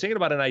thinking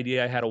about an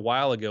idea I had a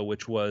while ago,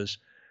 which was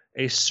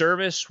a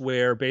service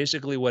where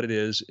basically what it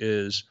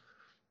is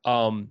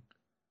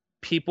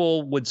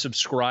people would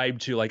subscribe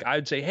to, like, I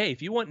would say, hey,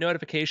 if you want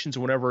notifications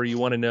whenever you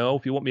want to know,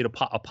 if you want me to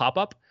a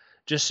pop-up,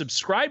 just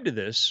subscribe to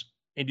this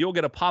and you'll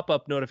get a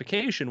pop-up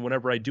notification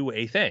whenever I do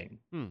a thing.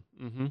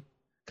 Mm-hmm.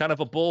 Kind of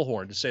a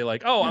bullhorn to say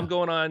like, oh, yeah, I'm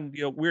going on,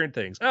 weird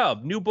things. Oh,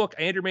 new book,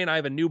 Andrew Main, I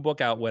have a new book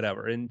out,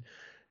 whatever.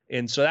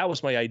 And so that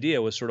was my idea,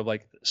 was sort of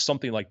like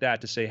something like that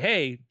to say,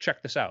 hey,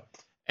 check this out.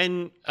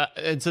 And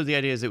so the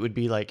idea is it would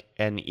be like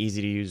an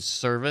easy to use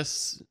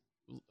service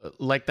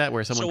like that,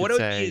 where someone could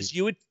say, is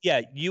you would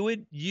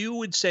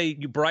say,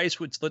 Bryce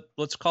would,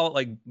 let's call it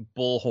like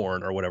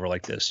bullhorn or whatever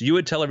like this. You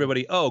would tell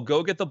everybody, oh,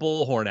 go get the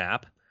bullhorn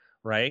app,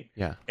 right?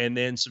 Yeah. And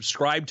then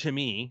subscribe to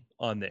me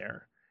on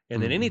there.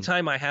 And then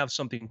anytime I have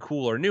something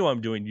cool or new I'm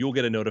doing, you'll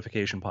get a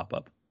notification pop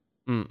up.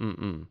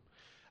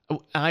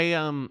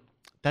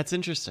 That's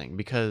interesting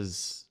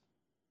because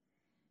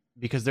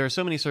there are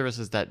so many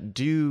services that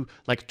do,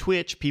 like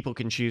Twitch, people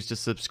can choose to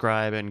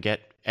subscribe and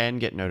get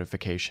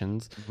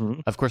notifications. Mm-hmm.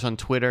 Of course, on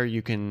Twitter,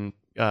 you can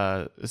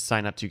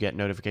sign up to get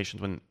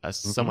notifications when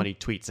somebody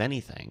tweets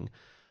anything.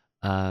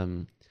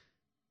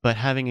 But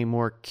having a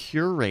more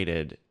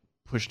curated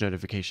push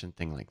notification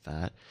thing like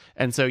that,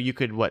 and so you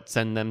could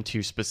send them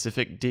to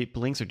specific deep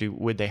links, or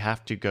would they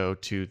have to go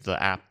to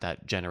the app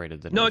that generated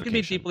the notification? No, it could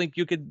be deep link.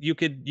 You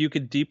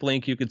could deep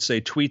link. You could say,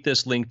 tweet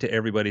this link to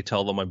everybody,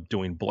 tell them I'm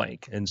doing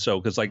blank. And so,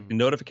 because like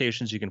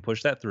notifications, you can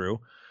push that through.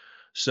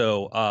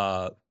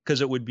 So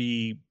because it would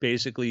be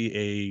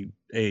basically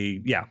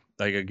I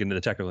get into the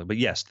technical, but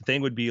yes, the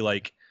thing would be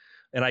like,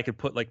 and I could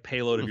put like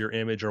payload of your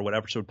image or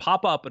whatever. So it would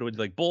pop up and it would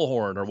be like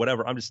bullhorn or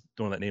whatever. I'm just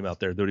throwing that name out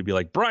there. There would be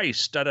like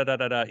Bryce,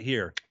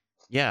 here.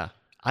 Yeah.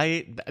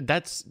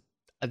 That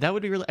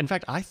would be really, in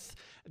fact,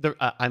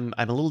 I'm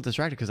a little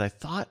distracted because I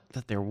thought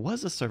that there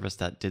was a service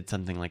that did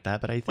something like that,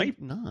 but I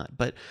think not.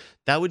 But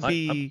that would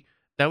be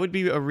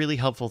a really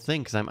helpful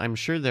thing, because I'm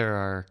sure there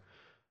are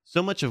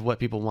so much of what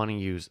people want to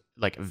use,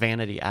 like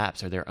vanity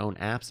apps or their own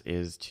apps,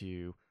 is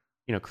to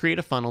create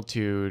a funnel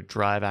to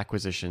drive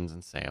acquisitions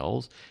and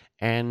sales,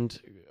 and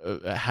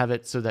have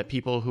it so that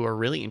people who are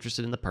really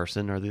interested in the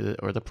person or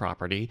the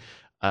property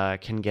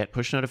can get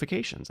push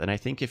notifications. And I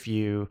think if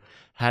you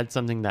had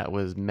something that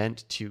was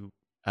meant to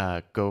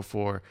go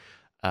for,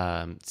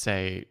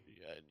 say,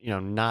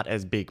 not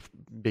as big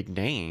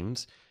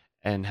names,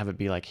 and have it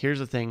be like,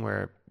 here's a thing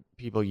where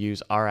people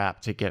use our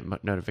app to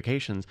get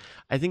notifications.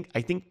 I think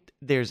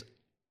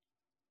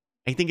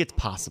it's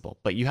possible,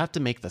 but you have to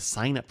make the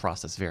sign up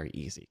process very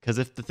easy. Because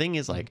if the thing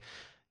is like,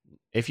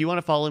 if you want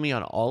to follow me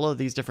on all of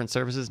these different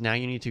services, now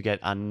you need to get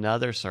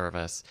another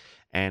service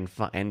and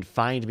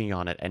find me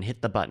on it and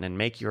hit the button and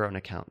make your own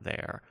account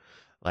there.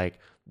 Like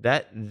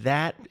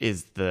that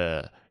is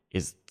the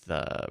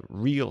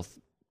real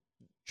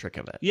trick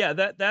of it. Yeah,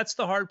 that's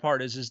the hard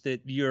part is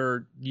that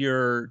you're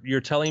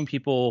telling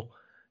people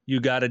you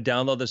got to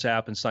download this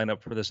app and sign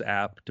up for this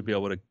app to be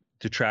able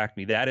to track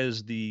me. That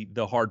is the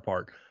hard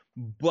part.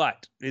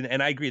 But,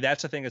 and I agree,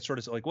 that's the thing that's sort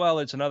of like, well,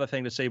 it's another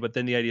thing to say, but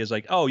then the idea is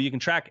like, oh, you can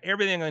track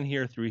everything on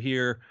here through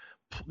here,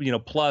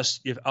 plus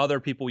if other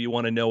people, you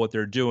want to know what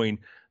they're doing.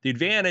 The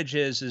advantage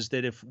is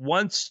that if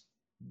once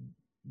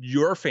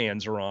your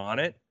fans are on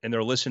it and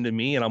they're listening to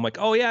me and I'm like,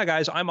 oh yeah,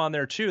 guys, I'm on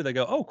there too. They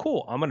go, oh,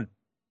 cool. I'm going to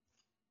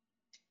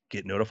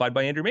get notified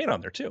by Andrew Main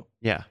on there too.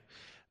 Yeah.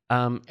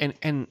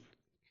 And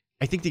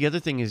I think the other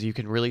thing is you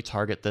can really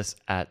target this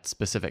at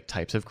specific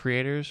types of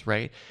creators,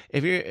 right?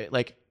 If you're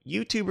like,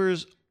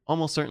 YouTubers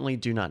almost certainly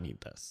do not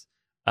need this.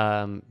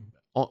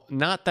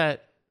 Not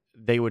that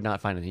they would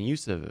not find any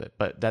use of it,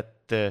 but that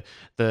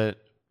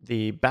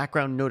the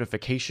background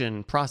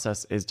notification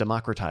process is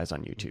democratized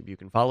on YouTube. You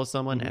can follow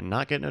someone and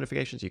not get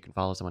notifications. You can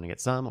follow someone and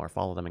get some, or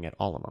follow them and get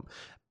all of them.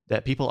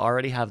 That people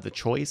already have the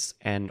choice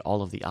and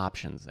all of the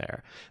options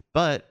there.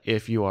 But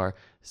if you are,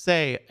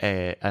 say,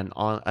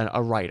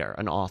 a writer,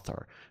 an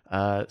author,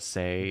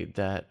 say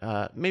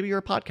that maybe you're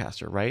a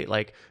podcaster, right?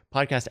 Like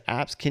podcast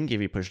apps can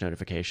give you push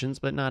notifications,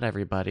 but not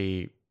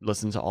everybody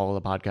listens to all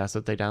of the podcasts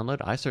that they download.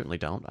 I certainly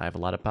don't. I have a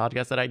lot of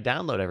podcasts that I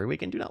download every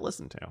week and do not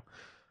listen to.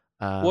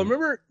 Well,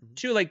 remember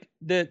too, like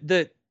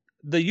the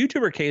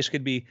YouTuber case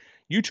could be,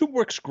 YouTube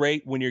works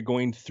great when you're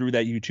going through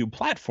that YouTube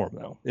platform,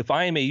 though. If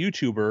I am a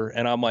YouTuber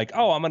and I'm like,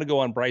 oh, I'm going to go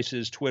on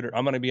Bryce's Twitter,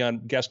 I'm going to be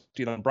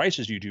guesting on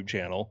Bryce's YouTube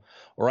channel,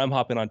 or I'm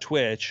hopping on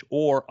Twitch,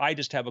 or I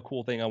just have a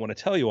cool thing I want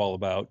to tell you all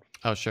about.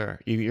 Oh, sure.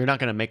 You're not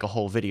going to make a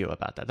whole video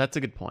about that. That's a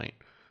good point.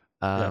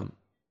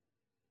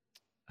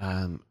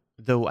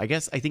 Though I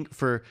think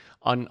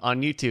on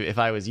YouTube, if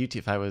I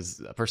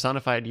was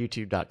personified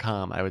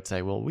YouTube.com, I would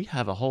say, well, we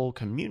have a whole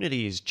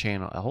communities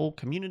channel, a whole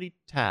community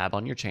tab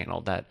on your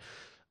channel that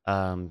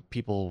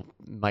people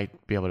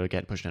might be able to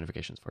get push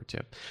notifications for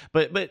too.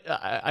 But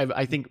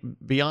I think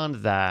beyond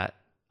that,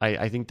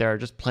 I think there are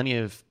just plenty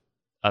of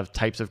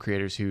types of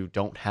creators who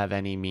don't have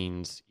any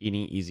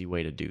easy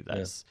way to do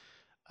this.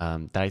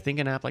 That I think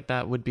an app like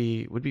that would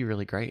be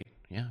really great.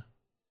 Yeah.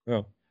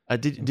 Oh.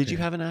 Did you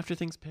have an After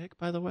Things pick,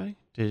 by the way?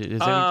 Is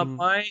there anything...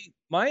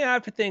 My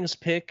After Things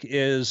pick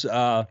is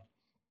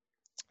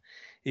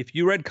if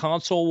you read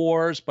Console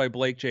Wars by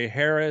Blake J.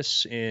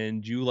 Harris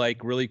and you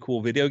like really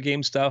cool video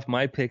game stuff,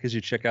 my pick is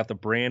you check out the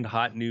brand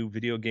hot new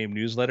video game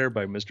newsletter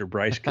by Mr.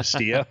 Bryce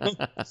Castillo. Go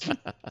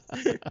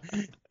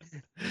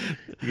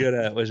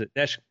to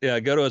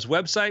his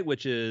website,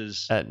 which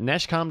is at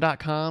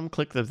neshcom.com.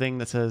 Click the thing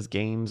that says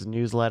Games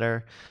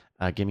Newsletter.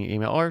 Give me an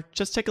email, or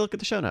just take a look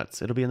at the show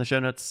notes. It'll be in the show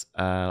notes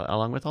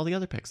along with all the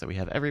other picks that we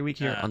have every week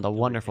here on the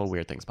wonderful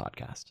Weird Things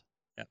podcast.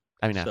 Yeah.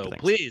 I mean, so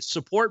please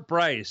support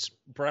Bryce.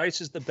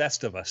 Bryce is the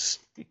best of us.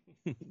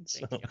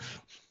 So,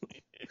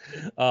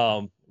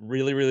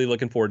 really, really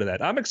looking forward to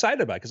that. I'm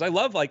excited about it because I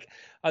love, like,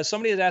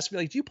 somebody has asked me,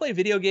 like, do you play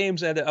video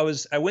games? And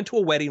I went to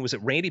a wedding. It was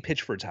at Randy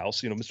Pitchford's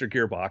house, Mr.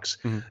 Gearbox.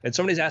 Mm-hmm. And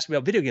somebody's asked me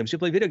about video games. Do you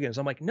play video games?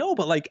 I'm like, no,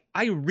 but like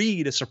I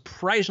read a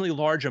surprisingly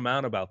large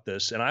amount about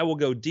this, and I will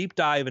go deep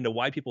dive into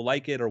why people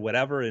like it or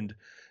whatever. And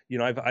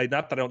not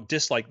that I don't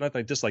dislike, not that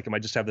I dislike them. I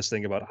just have this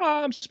thing about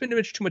I'm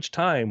spending too much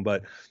time.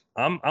 But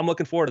I'm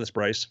looking forward to this,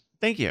 Bryce.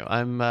 Thank you.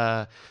 I'm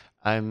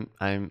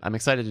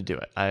excited to do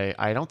it.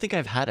 I don't think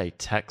I've had a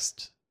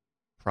text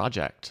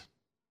project.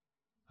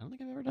 I don't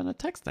think I've ever done a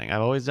text thing.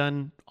 I've always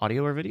done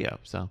audio or video.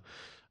 So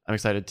I'm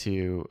excited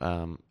to.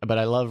 But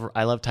I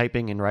love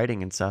typing and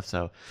writing and stuff.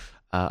 So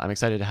I'm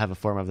excited to have a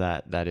form of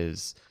that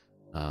is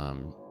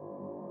in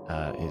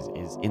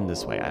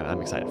this way.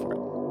 I'm excited for it.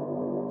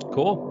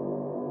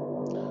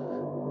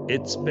 Cool.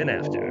 It's been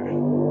after.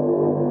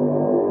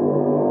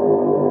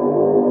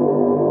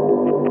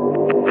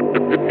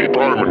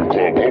 Diamond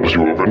Club hopes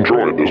you have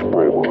enjoyed this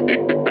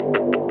program.